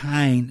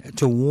campaign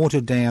to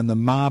water down the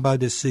Mabo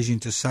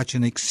decision to such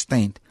an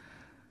extent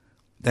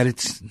that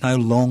it's no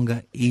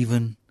longer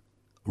even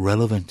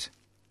relevant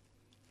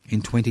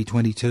in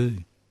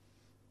 2022.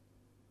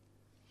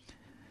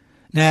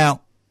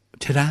 Now,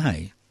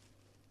 today,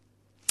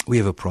 we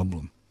have a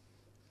problem.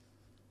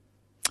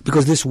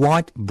 Because this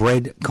white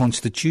bread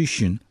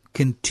constitution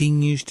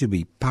continues to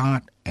be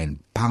part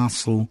and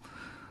parcel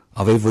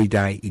of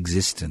everyday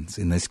existence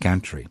in this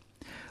country.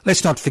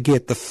 Let's not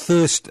forget the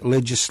first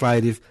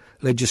legislation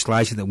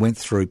that went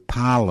through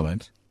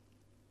Parliament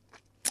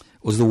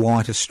was the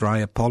White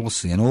Australia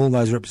policy, and all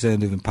those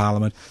representatives in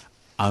Parliament,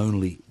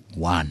 only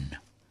one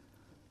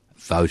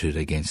voted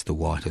against the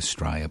White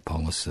Australia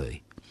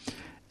policy.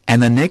 And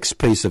the next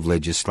piece of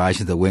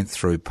legislation that went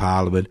through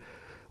Parliament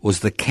was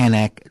the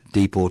Kanak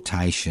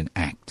Deportation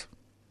Act,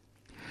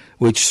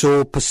 which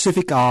saw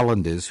Pacific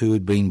Islanders who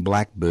had been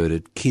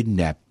blackbirded,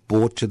 kidnapped,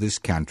 brought to this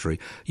country,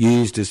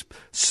 used as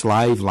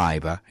slave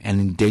labour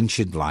and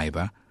indentured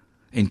labour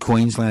in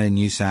Queensland and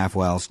New South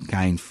Wales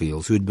cane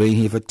fields, who had been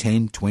here for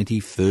 10,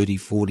 20, 30,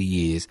 40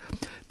 years,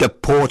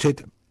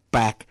 deported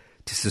back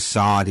to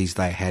societies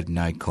they had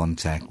no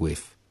contact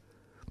with.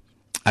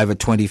 Over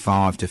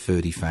 25 to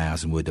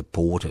 30,000 were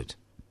deported.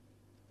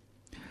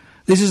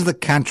 This is the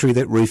country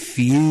that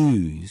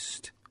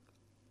refused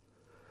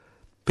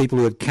people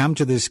who had come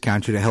to this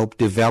country to help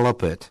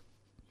develop it,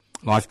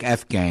 like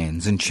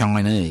Afghans and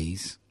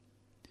Chinese,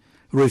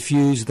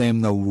 refused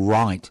them the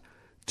right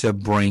to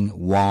bring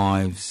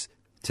wives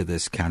to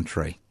this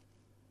country.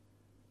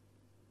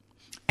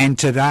 And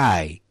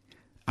today,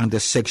 under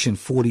Section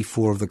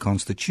 44 of the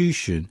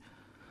Constitution,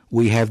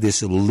 we have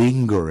this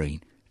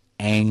lingering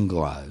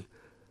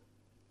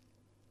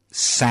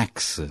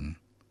Anglo-Saxon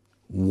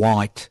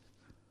white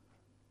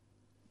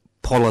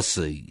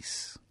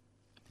policies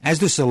As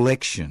this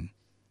election,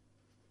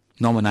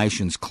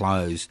 nominations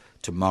close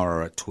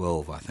tomorrow at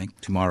 12, I think,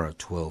 tomorrow at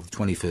 12,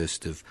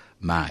 21st of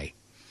May.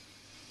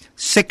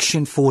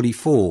 Section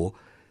 44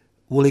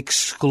 will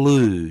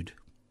exclude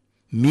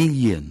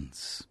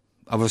millions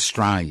of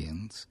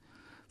Australians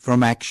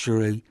from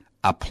actually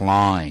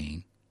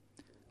applying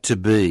to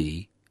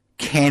be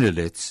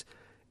candidates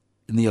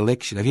in the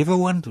election. Have you ever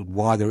wondered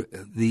why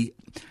the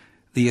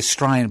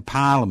Australian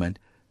Parliament,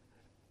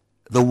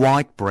 the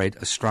white-bread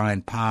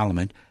Australian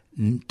Parliament,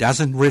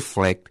 doesn't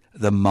reflect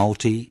the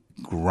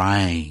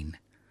multi-grain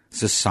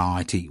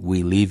society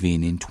we live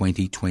in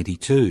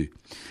 2022?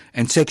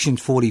 And Section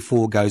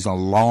 44 goes a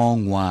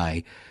long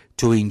way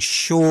to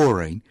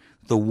ensuring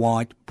the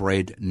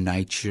white-bread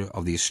nature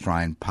of the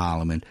Australian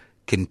Parliament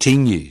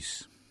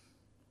continues.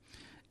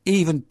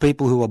 Even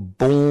people who are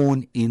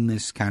born in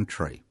this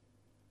country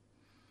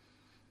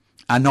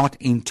are not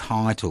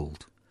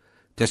entitled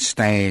to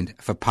stand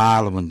for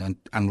Parliament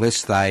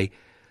unless they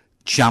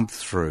jump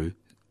through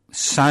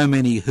so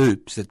many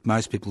hoops that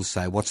most people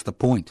say, what's the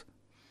point?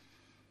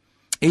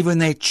 Even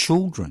their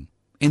children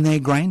and their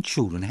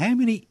grandchildren. How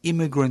many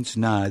immigrants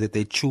know that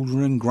their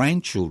children and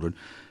grandchildren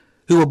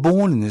who are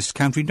born in this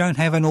country who don't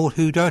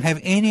have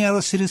any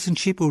other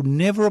citizenship or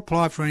never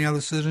apply for any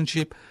other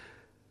citizenship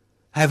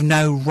have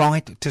no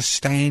right to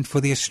stand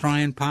for the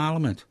Australian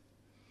Parliament?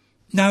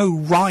 No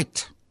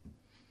right.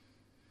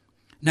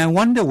 No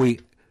wonder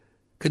we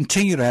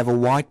continue to have a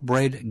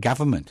white-bread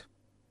government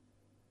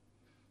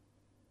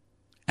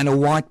and a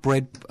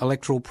white-bread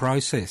electoral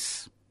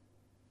process.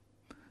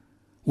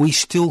 We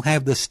still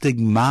have the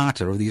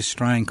stigmata of the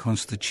Australian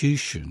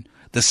Constitution,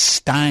 the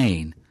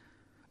stain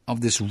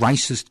of this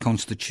racist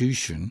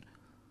constitution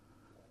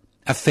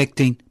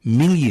affecting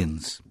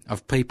millions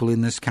of people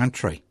in this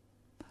country.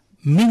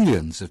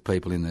 Millions of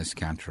people in this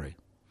country.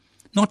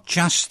 Not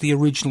just the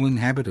original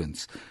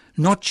inhabitants,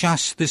 not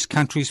just this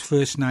country's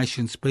First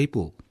Nations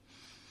people,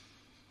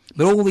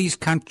 but all these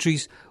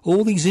countries,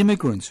 all these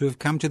immigrants who have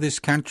come to this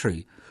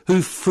country,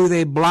 who through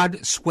their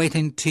blood, sweat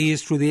and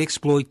tears, through the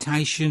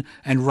exploitation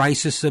and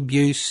racist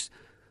abuse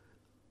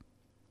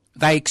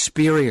they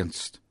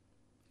experienced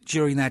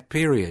during that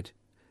period,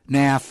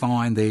 now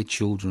find their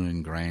children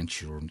and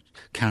grandchildren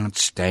can't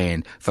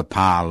stand for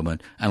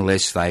Parliament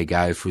unless they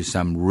go through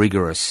some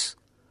rigorous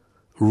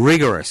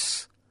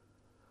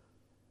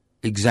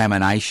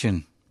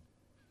examination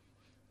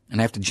and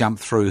have to jump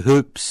through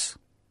hoops.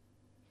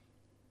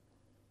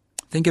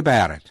 Think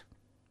about it.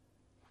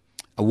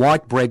 A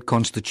white-bread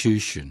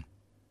constitution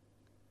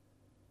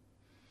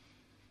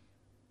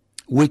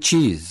which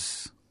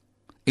is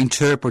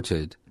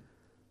interpreted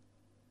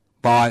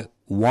by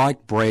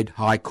white-bread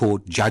High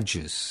Court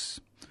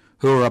judges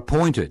who are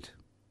appointed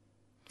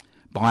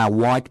by a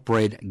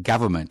white-bread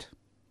government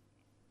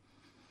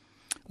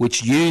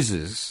which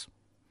uses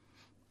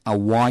a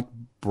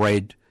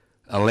white-bread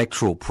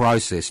electoral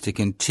process to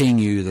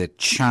continue that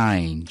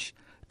change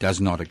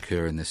does not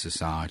occur in this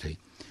society.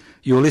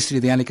 You're listening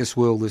to the Anarchist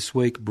World This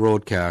Week,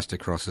 broadcast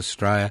across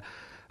Australia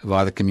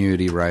via the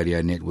Community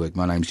Radio Network.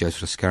 My name's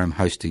Joseph Scurry. I'm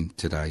hosting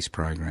today's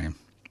program.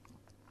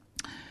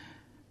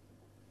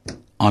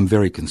 I'm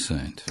very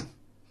concerned,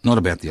 not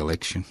about the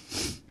election.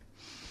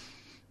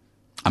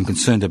 I'm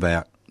concerned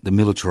about the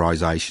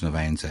militarisation of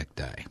Anzac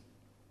Day.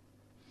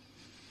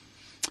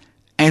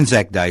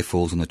 Anzac Day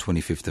falls on the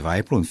 25th of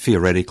April and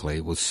theoretically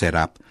it was set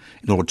up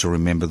in order to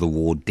remember the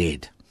war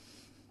dead.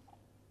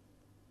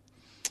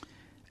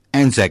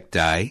 Anzac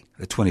Day,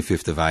 the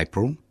 25th of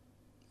April,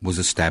 was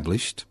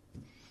established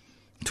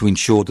to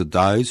ensure that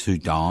those who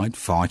died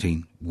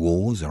fighting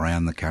wars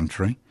around the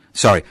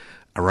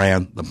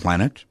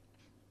planet,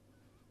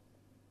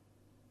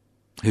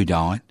 who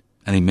died,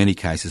 and in many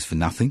cases for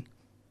nothing,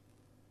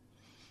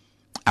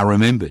 are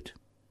remembered.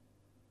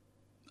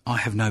 I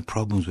have no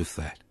problems with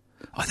that.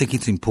 I think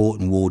it's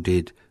important war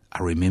dead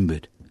are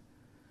remembered,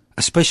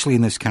 especially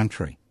in this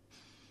country,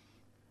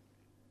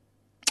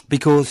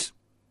 because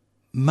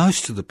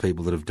most of the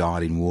people that have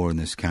died in war in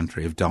this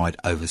country have died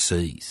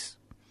overseas.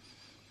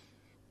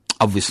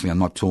 Obviously, I'm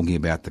not talking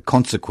about the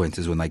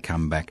consequences when they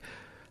come back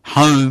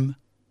home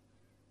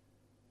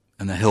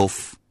and the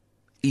health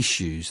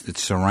issues that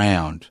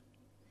surround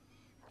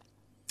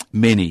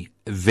many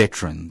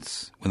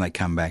veterans when they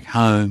come back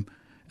home,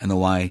 and the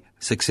way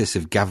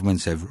successive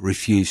governments have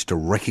refused to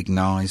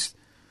recognise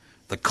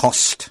the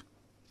cost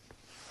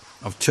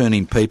of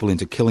turning people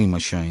into killing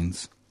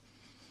machines.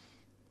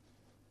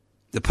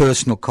 The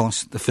personal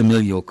cost, the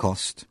familial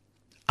cost.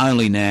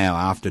 Only now,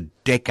 after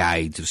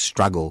decades of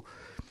struggle,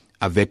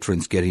 are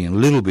veterans getting a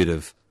little bit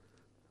of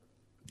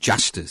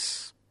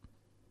justice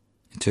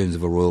in terms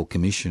of a Royal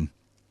Commission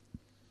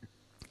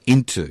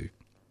into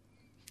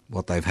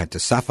what they've had to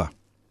suffer.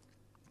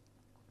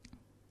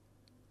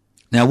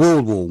 Now,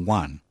 World War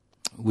I,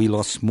 we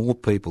lost more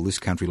people, this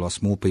country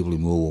lost more people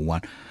in World War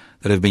I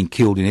that have been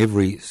killed in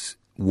every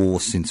war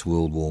since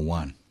World War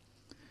I. It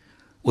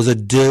was a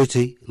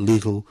dirty,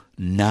 little,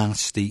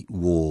 nasty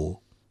war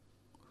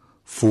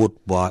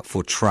fought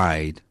for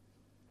trade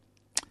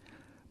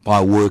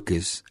by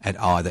workers at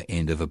either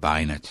end of a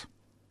bayonet.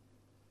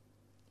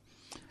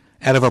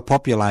 Out of a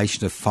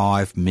population of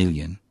 5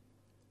 million,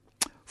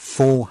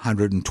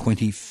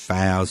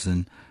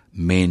 420,000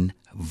 men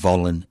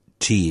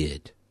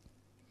volunteered.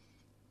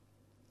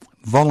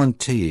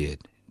 Volunteered.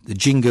 The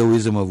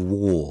jingoism of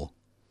war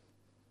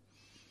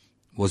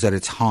was at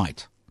its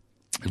height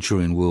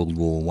during World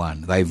War I.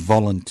 They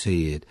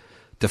volunteered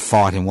to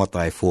fight in what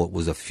they thought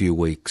was a few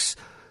weeks'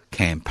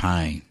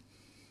 campaign.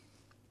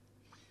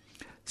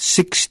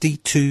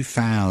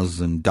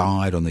 62,000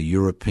 died on the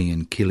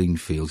European killing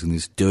fields in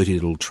this dirty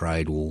little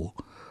trade war,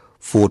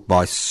 fought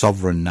by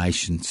sovereign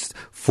nations,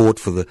 fought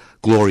for the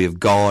glory of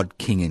God,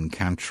 king and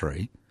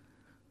country,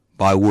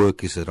 by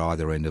workers at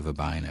either end of a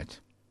bayonet.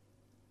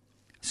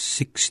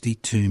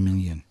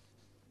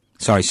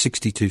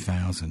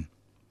 62,000.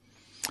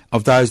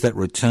 Of those that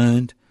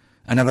returned,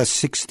 another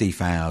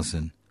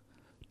 60,000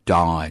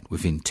 died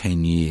within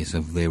 10 years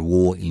of their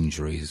war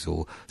injuries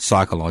or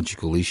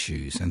psychological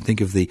issues. And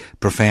think of the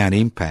profound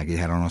impact it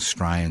had on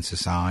Australian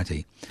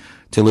society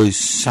to lose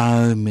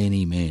so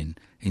many men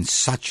in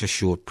such a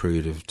short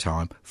period of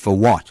time. For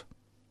what?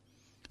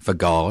 For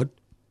God,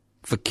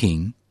 for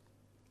king,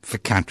 for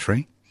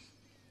country.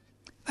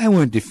 They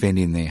weren't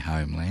defending their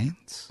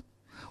homelands.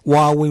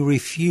 While we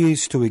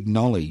refuse to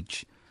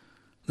acknowledge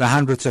the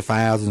hundreds of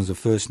thousands of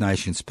First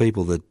Nations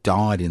people that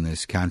died in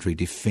this country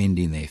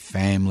defending their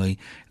family,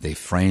 their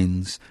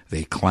friends,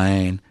 their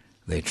clan,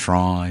 their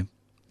tribe,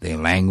 their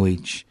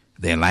language,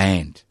 their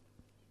land.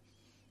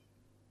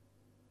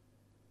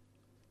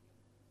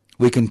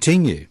 We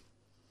continue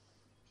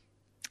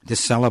to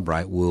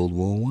celebrate World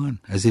War I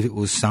as if it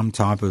was some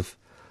type of,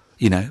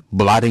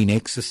 blooding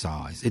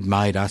exercise. It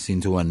made us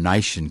into a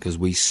nation because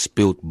we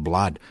spilt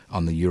blood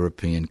on the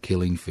European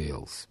killing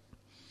fields.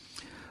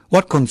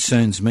 What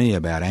concerns me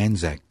about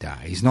Anzac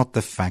Day is not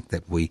the fact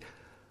that we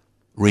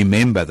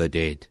remember the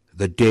dead.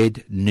 The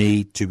dead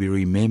need to be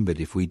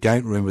remembered. If we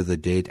don't remember the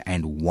dead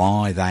and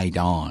why they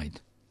died,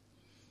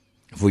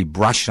 if we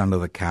brush under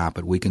the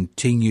carpet, we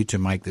continue to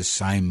make the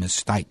same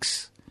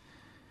mistakes,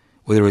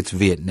 whether it's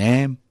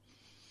Vietnam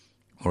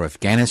or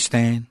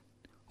Afghanistan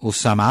or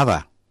some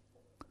other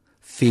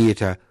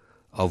theatre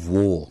of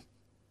war.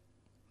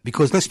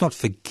 Because let's not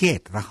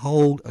forget, the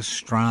whole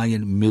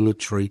Australian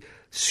military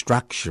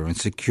structure and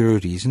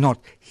security is not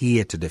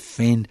here to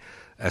defend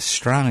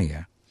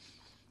Australia.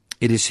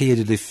 It is here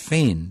to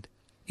defend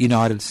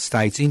United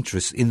States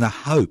interests in the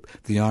hope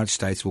the United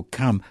States will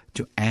come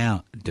to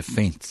our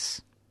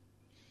defence.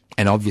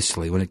 And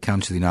obviously, when it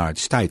comes to the United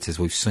States, as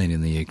we've seen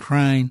in the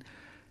Ukraine,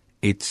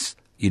 it's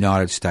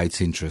United States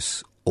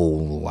interests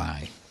all the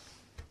way.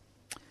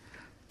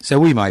 So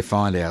we may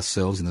find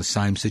ourselves in the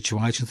same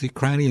situation the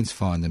Ukrainians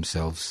find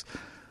themselves.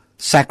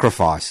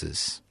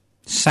 Sacrifices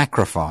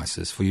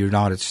for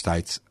United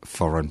States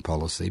foreign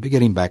policy. But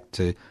getting back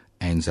to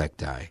Anzac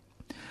Day.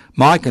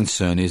 My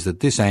concern is that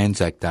this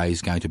Anzac Day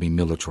is going to be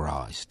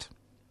militarised.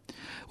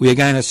 We are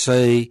going to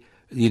see,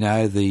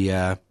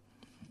 the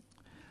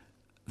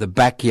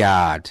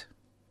backyard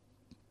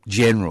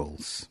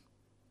generals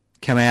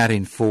come out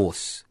in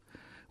force.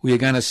 We are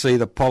going to see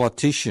the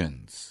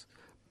politicians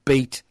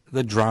beat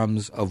the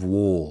drums of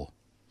war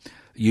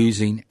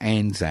using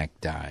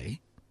Anzac Day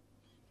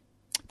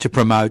to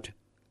promote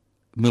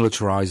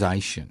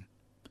militarisation,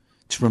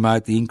 to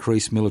promote the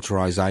increased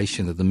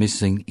militarisation that the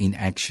missing in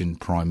action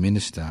Prime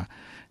Minister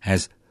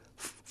has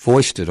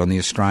foisted on the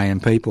Australian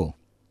people.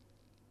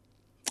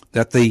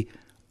 That the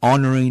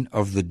honouring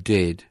of the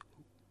dead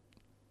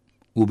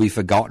will be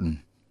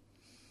forgotten,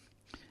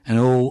 and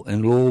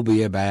it'll all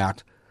be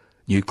about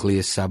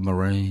nuclear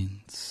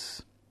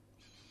submarines,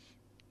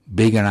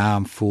 bigger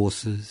armed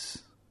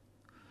forces,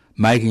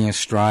 making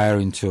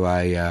Australia into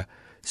a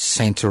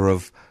centre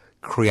of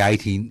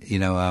creating,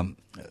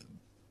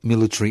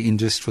 military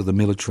industry for the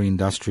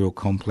military-industrial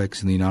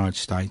complex in the United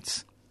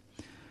States.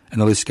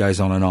 And the list goes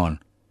on and on.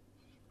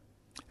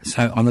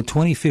 So on the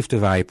 25th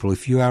of April,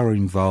 if you are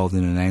involved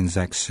in an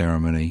Anzac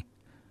ceremony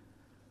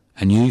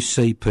and you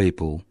see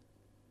people,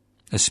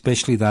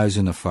 especially those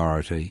in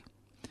authority,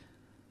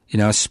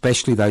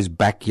 especially those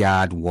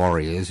backyard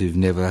warriors who've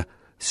never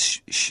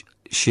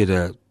shed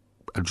a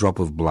drop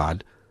of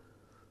blood,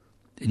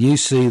 you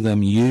see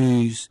them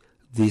use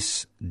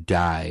this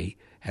day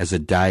as a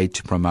day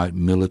to promote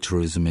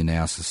militarism in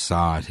our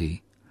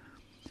society,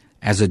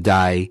 as a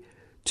day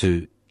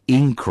to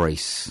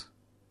increase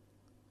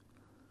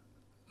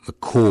the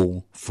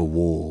call for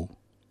war,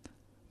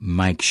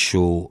 make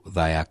sure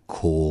they are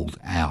called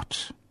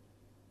out.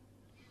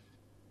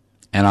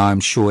 And I'm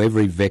sure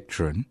every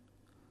veteran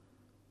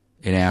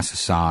in our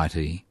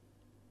society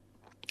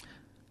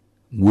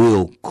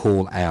will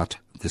call out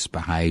this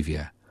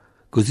behaviour,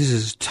 because this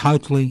is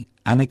totally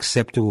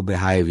unacceptable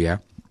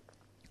behaviour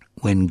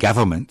when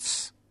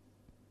governments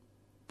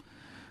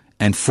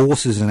and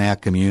forces in our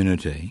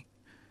community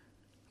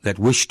that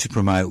wish to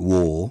promote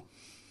war,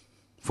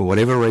 for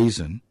whatever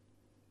reason,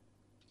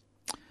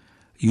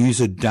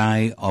 use a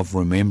day of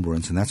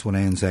remembrance, and that's what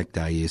Anzac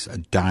Day is, a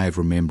day of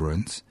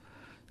remembrance,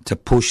 to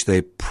push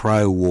their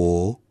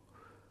pro-war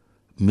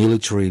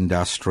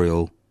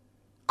military-industrial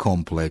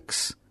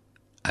complex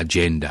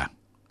agenda.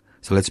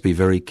 So let's be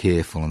very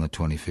careful on the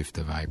 25th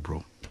of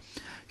April.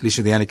 You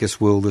listen to the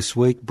Anarchist World This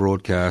Week,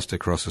 broadcast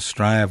across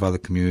Australia via the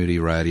Community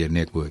Radio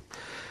Network.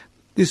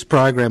 This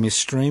program is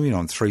streaming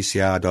on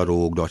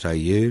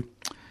 3cr.org.au.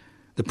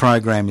 The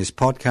program is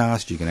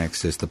podcast. You can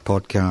access the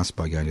podcast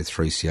by going to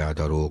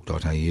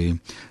 3cr.org.au.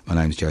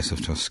 My name's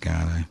Joseph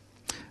Toscano.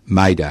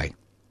 May Day.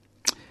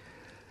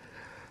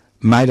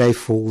 May Day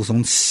falls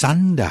on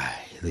Sunday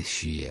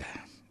this year.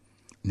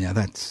 Now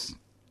that's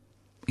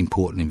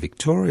important in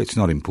Victoria. It's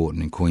not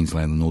important in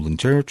Queensland and the Northern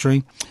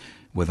Territory,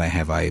 where they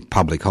have a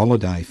public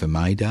holiday for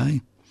May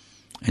Day.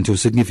 And to a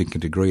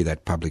significant degree,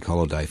 that public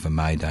holiday for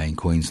May Day in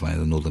Queensland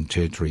and the Northern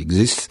Territory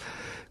exists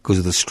because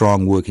of the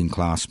strong working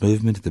class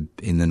movement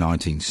in the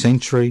 19th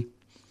century,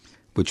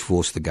 which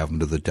forced the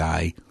government of the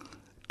day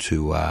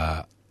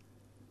to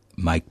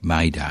make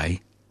May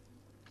Day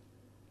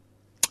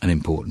an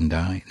important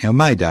day. Now,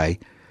 May Day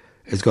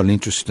has got an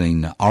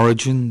interesting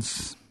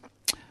origins.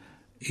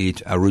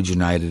 It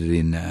originated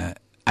in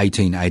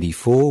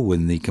 1884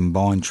 when the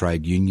combined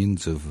trade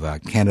unions of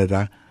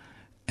Canada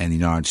and the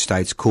United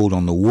States called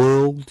on the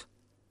world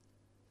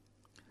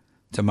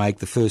to make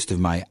the 1st of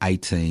May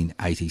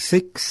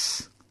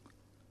 1886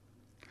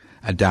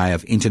 a day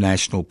of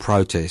international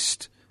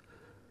protest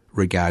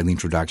regarding the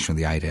introduction of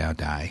the 8-hour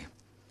day.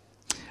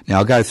 Now,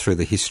 I'll go through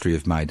the history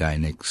of May Day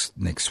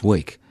next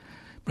week,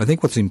 but I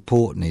think what's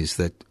important is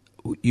that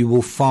you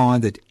will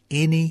find that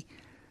any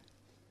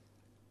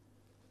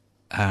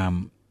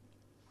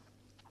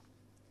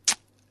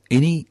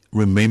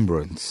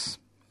remembrance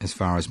as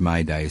far as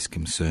May Day is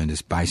concerned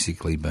has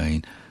basically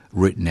been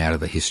written out of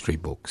the history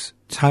books,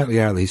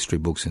 totally out of the history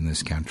books in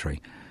this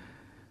country.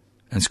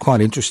 And it's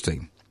quite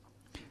interesting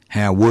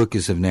how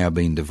workers have now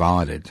been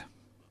divided,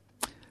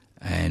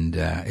 and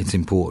it's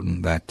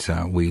important that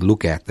we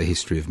look at the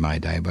history of May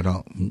Day, but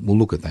we'll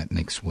look at that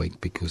next week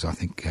because I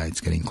think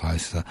it's getting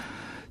closer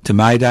to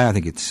May Day. I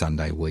think it's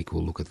Sunday week.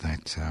 We'll look at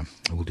that.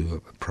 We'll do a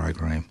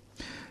program.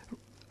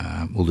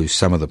 We'll do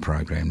some of the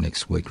program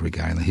next week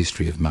regarding the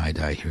history of May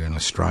Day here in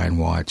Australia and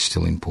why it's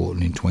still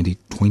important in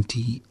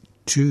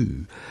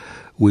 2022,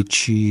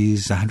 which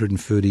is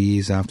 130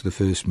 years after the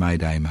first May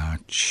Day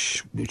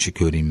march, which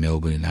occurred in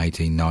Melbourne in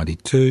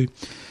 1892,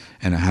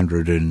 and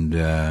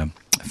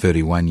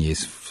 131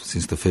 years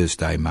since the first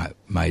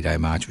May Day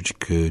march, which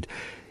occurred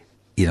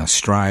in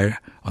Australia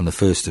on the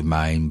 1st of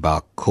May in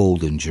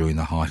Barcaldine during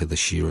the height of the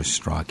Shearers'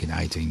 strike in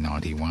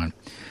 1891.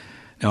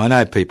 Now, I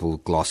know people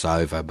gloss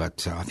over,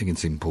 but I think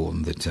it's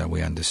important that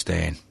we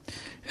understand.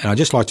 And I'd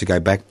just like to go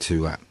back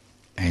to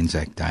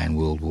Anzac Day in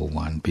World War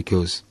I,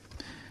 because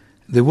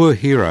there were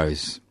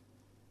heroes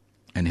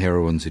and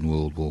heroines in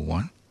World War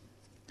I,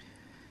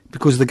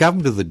 because the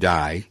government of the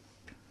day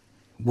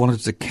wanted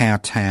to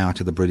kowtow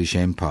to the British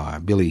Empire,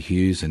 Billy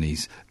Hughes and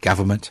his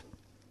government.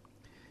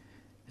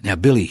 Now,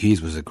 Billy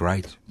Hughes was a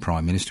great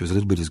Prime Minister.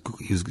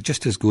 He was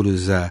just as good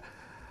as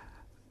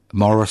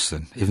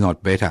Morrison, if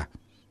not better.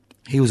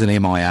 He was an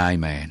MIA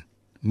man,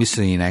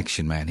 missing in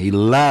action man. He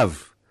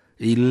loved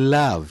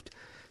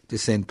to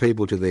send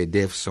people to their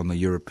deaths on the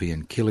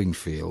European killing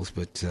fields,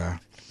 but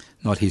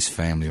not his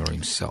family or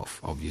himself,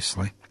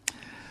 obviously.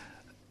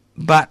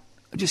 But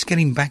just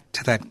getting back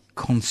to that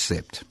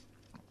concept.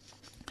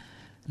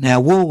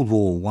 Now, World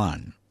War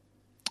I,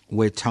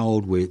 we're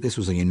told this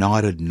was a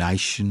united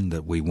nation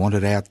that we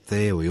wanted out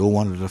there. We all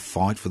wanted to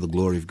fight for the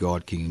glory of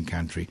God, King and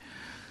country.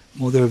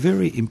 Well, there are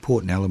very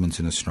important elements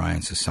in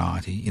Australian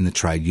society, in the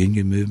trade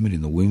union movement,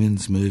 in the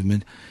women's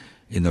movement,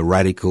 in the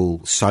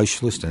radical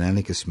socialist and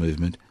anarchist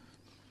movement,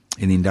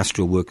 in the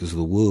industrial workers of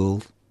the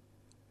world,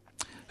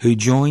 who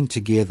joined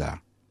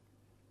together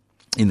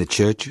in the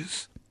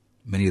churches,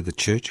 many of the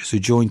churches, who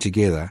joined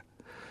together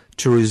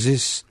to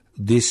resist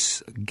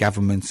this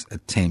government's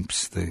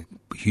attempts, the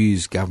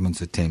Hughes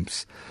government's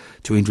attempts,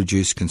 to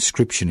introduce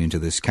conscription into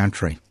this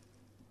country.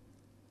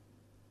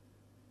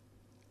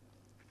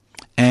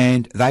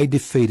 And they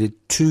defeated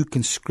two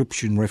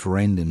conscription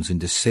referendums in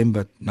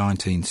December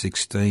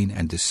 1916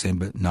 and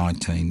December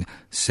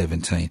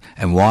 1917.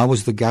 And why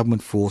was the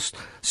government forced...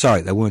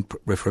 Sorry, they weren't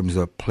referendums, they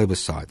were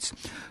plebiscites.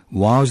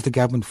 Why was the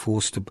government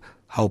forced to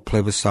hold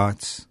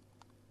plebiscites?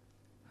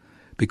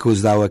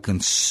 Because they were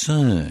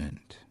concerned.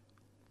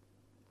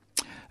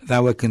 They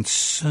were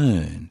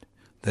concerned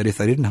that if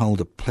they didn't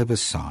hold a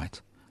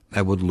plebiscite,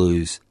 they would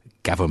lose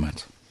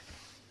government.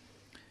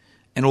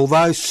 And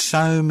although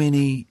so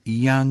many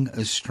young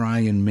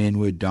Australian men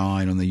were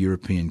dying on the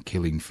European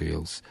killing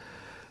fields,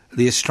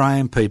 the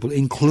Australian people,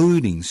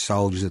 including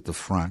soldiers at the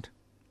front,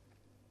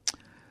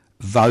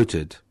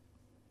 voted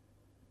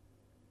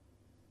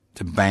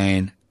to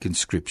ban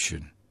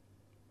conscription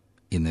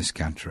in this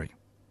country.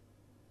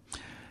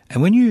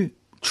 And when you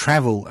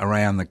travel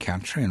around the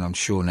country, and I'm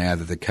sure now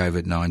that the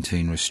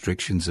COVID-19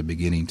 restrictions are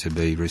beginning to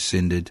be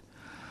rescinded,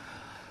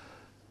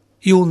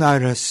 you'll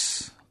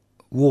notice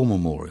war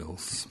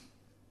memorials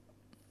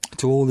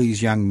to all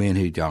these young men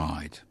who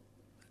died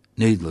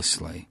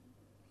needlessly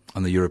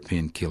on the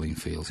European killing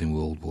fields in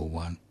World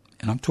War I.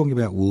 And I'm talking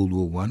about World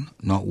War I,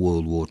 not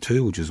World War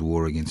II, which is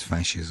war against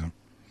fascism.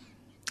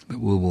 at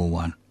World War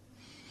One.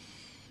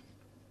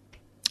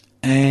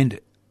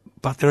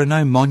 But there are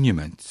no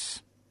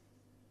monuments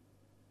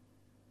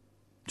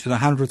to the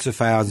hundreds of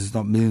thousands, if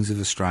not millions of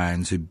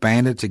Australians who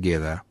banded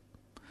together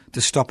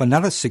to stop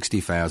another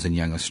 60,000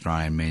 young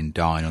Australian men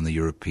dying on the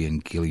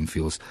European killing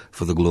fields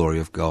for the glory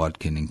of God,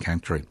 king and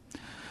country.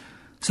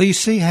 So you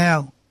see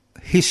how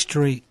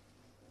history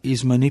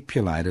is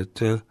manipulated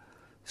to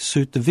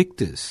suit the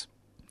victors.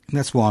 And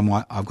that's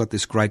why I've got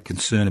this great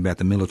concern about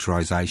the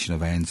militarisation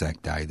of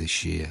Anzac Day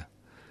this year.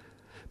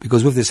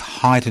 Because with this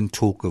heightened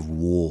talk of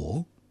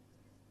war,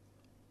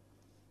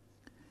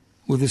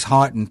 with this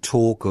heightened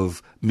talk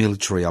of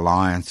military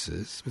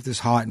alliances, with this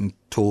heightened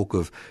talk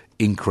of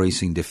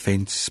increasing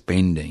defence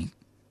spending,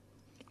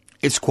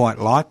 it's quite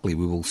likely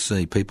we will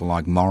see people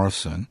like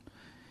Morrison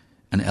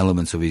and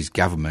elements of his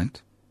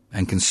government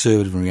and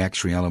conservative and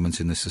reactionary elements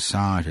in the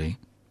society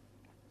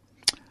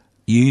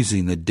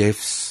using the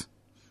deaths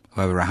of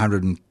over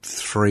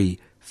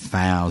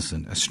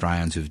 103,000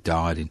 Australians who've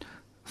died in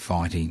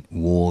fighting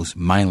wars,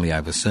 mainly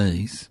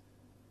overseas,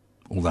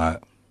 although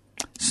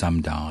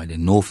some died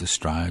in North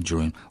Australia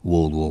during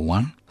World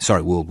War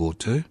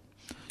II,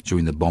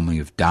 during the bombing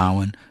of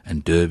Darwin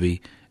and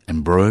Derby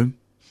and Broome,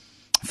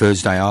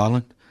 Thursday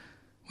Island,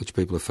 which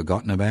people have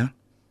forgotten about.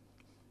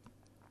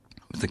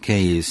 But the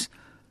key is,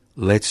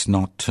 let's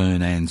not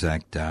turn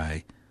Anzac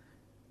Day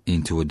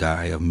into a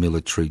day of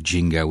military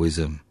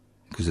jingoism,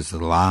 because it's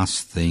the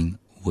last thing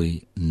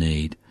we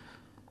need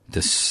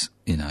to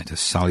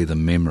sully the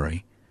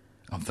memory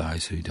of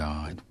those who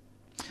died.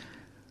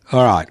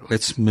 All right,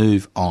 let's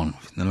move on.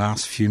 In the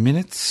last few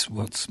minutes,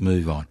 let's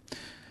move on.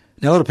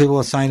 Now, a lot of people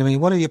are saying to me,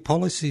 what are your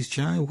policies,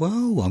 Joe?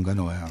 Well, I'm going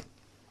to,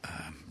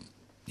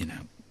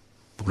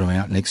 put them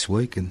out next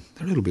week, and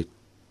they're a little bit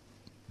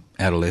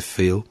out of left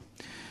field.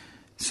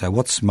 So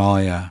what's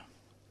my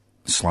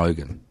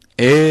slogan?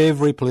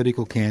 Every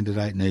political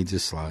candidate needs a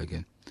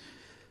slogan.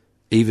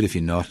 Even if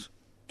you're not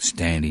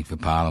standing for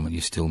Parliament,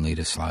 you still need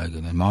a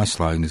slogan. And my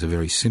slogan is a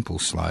very simple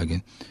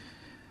slogan,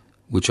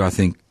 which I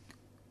think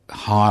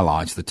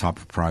highlights the type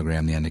of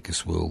program the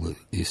Anarchist World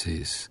this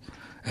is.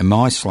 And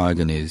my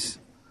slogan is,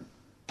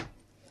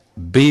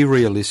 be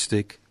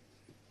realistic,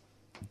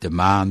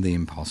 demand the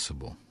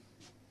impossible.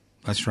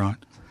 That's right.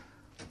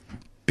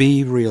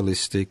 Be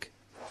realistic,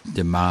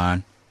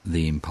 demand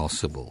the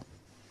impossible.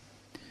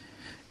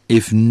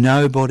 If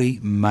nobody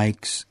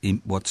makes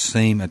what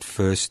seem at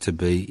first to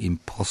be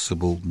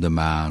impossible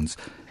demands,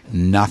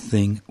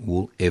 nothing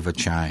will ever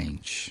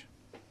change.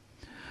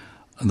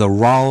 The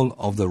role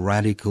of the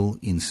radical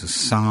in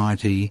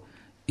society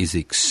is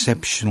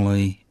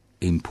exceptionally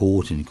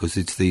important, because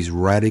it's these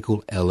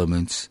radical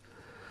elements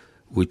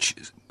which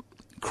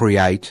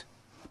create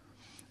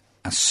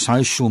a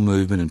social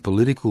movement and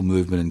political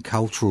movement and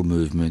cultural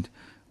movement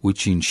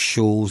which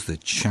ensures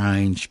that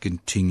change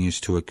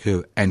continues to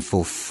occur. And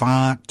for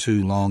far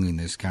too long in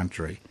this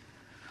country,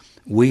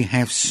 we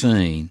have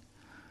seen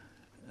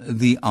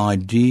the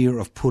idea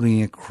of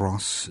putting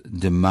across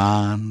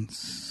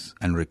demands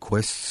and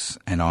requests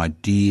and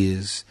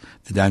ideas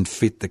that don't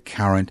fit the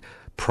current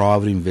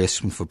private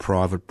investment for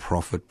private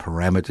profit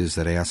parameters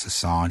that our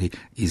society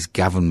is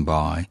governed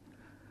by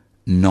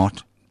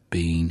not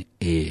being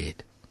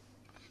aired.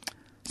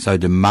 So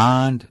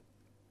demand,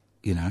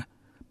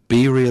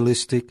 be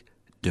realistic,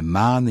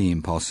 demand the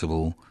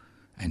impossible,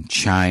 and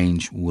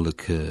change will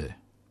occur.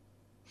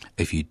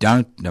 If you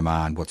don't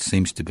demand what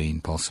seems to be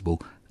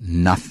impossible,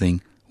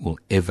 nothing will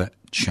ever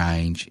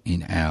change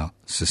in our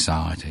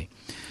society.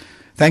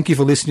 Thank you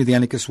for listening to The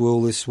Anarchist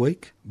World this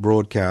week,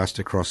 broadcast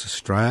across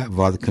Australia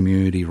via the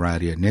Community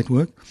Radio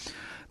Network.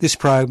 This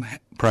program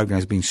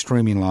has been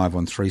streaming live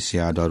on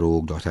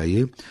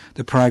 3cr.org.au.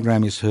 The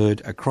program is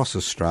heard across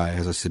Australia,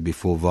 as I said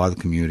before, via the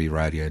Community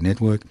Radio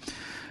Network.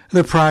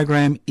 The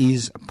program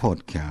is a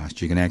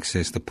podcast. You can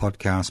access the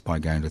podcast by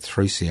going to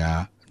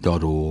 3cr.org.au.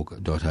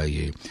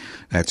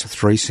 That's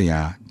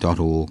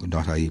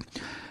 3cr.org.au.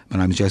 My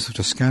name is Joseph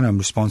Toscano. I'm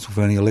responsible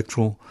for any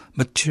electoral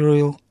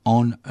material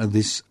on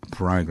this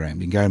program.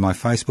 You can go to my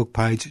Facebook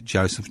page,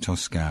 Joseph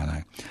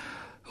Toscano,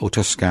 or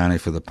Toscano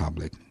for the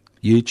public.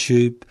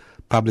 YouTube,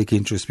 public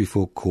interest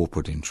before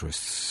corporate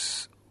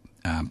interests.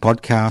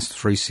 Podcast,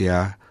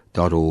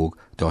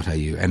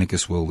 3cr.org.au.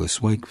 Anarchist World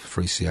This Week,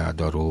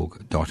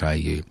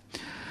 3cr.org.au.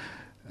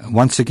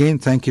 Once again,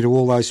 thank you to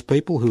all those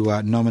people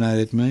who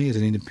nominated me as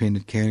an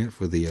independent candidate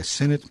for the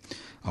Senate.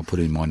 I'll put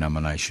in my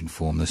nomination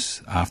form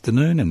this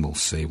afternoon and we'll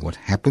see what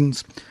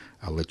happens.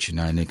 I'll let you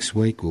know next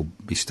week. We'll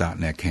be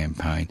starting our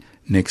campaign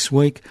next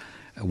week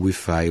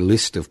with a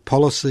list of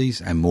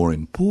policies and, more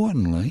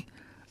importantly,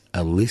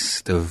 a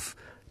list of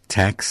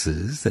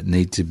taxes that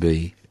need to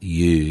be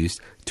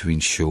used to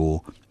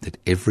ensure that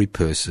every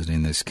person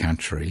in this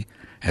country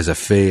has a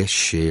fair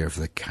share of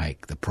the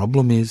cake. The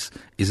problem isn't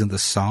the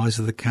size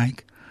of the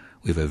cake.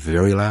 We have a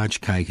very large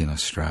cake in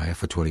Australia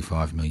for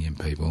 25 million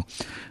people.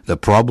 The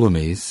problem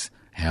is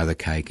how the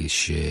cake is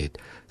shared.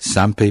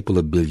 Some people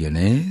are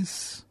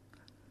billionaires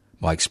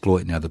by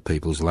exploiting other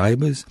people's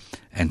labours,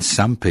 and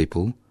some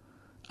people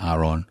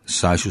are on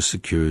social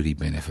security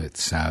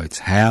benefits. So it's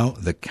how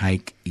the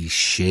cake is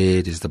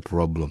shared is the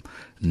problem,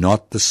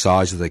 not the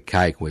size of the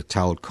cake. We're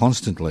told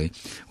constantly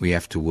we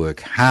have to work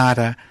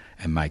harder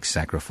and make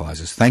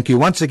sacrifices. Thank you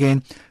once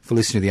again for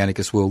listening to The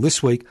Anarchist World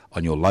this week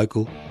on your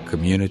local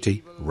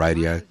community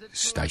radio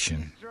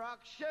station.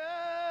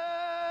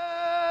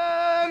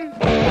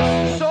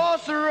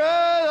 Sorcerer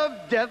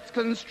of death's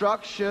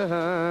construction.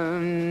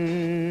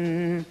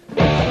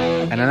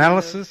 An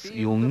analysis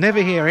you'll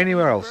never hear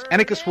anywhere else.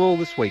 Anarchist World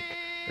this week.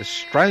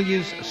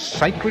 Australia's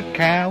sacred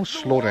cow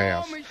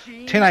slaughterhouse.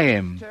 10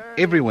 a.m.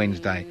 every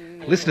Wednesday.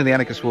 Listen to The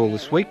Anarchist World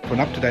this week for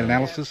an up-to-date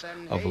analysis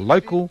of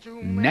local,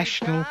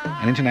 national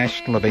and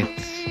international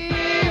events.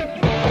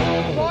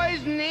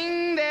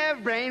 Poisoning their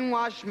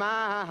brainwashed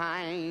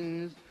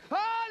minds. Oh,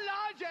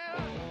 Lord,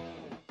 yeah.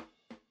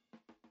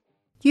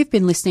 You've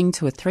been listening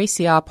to a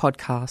 3CR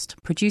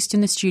podcast produced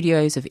in the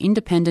studios of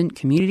independent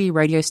community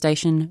radio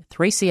station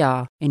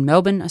 3CR in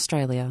Melbourne,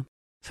 Australia.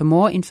 For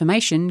more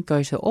information,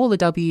 go to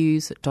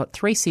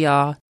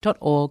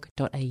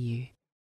allthews.3cr.org.au.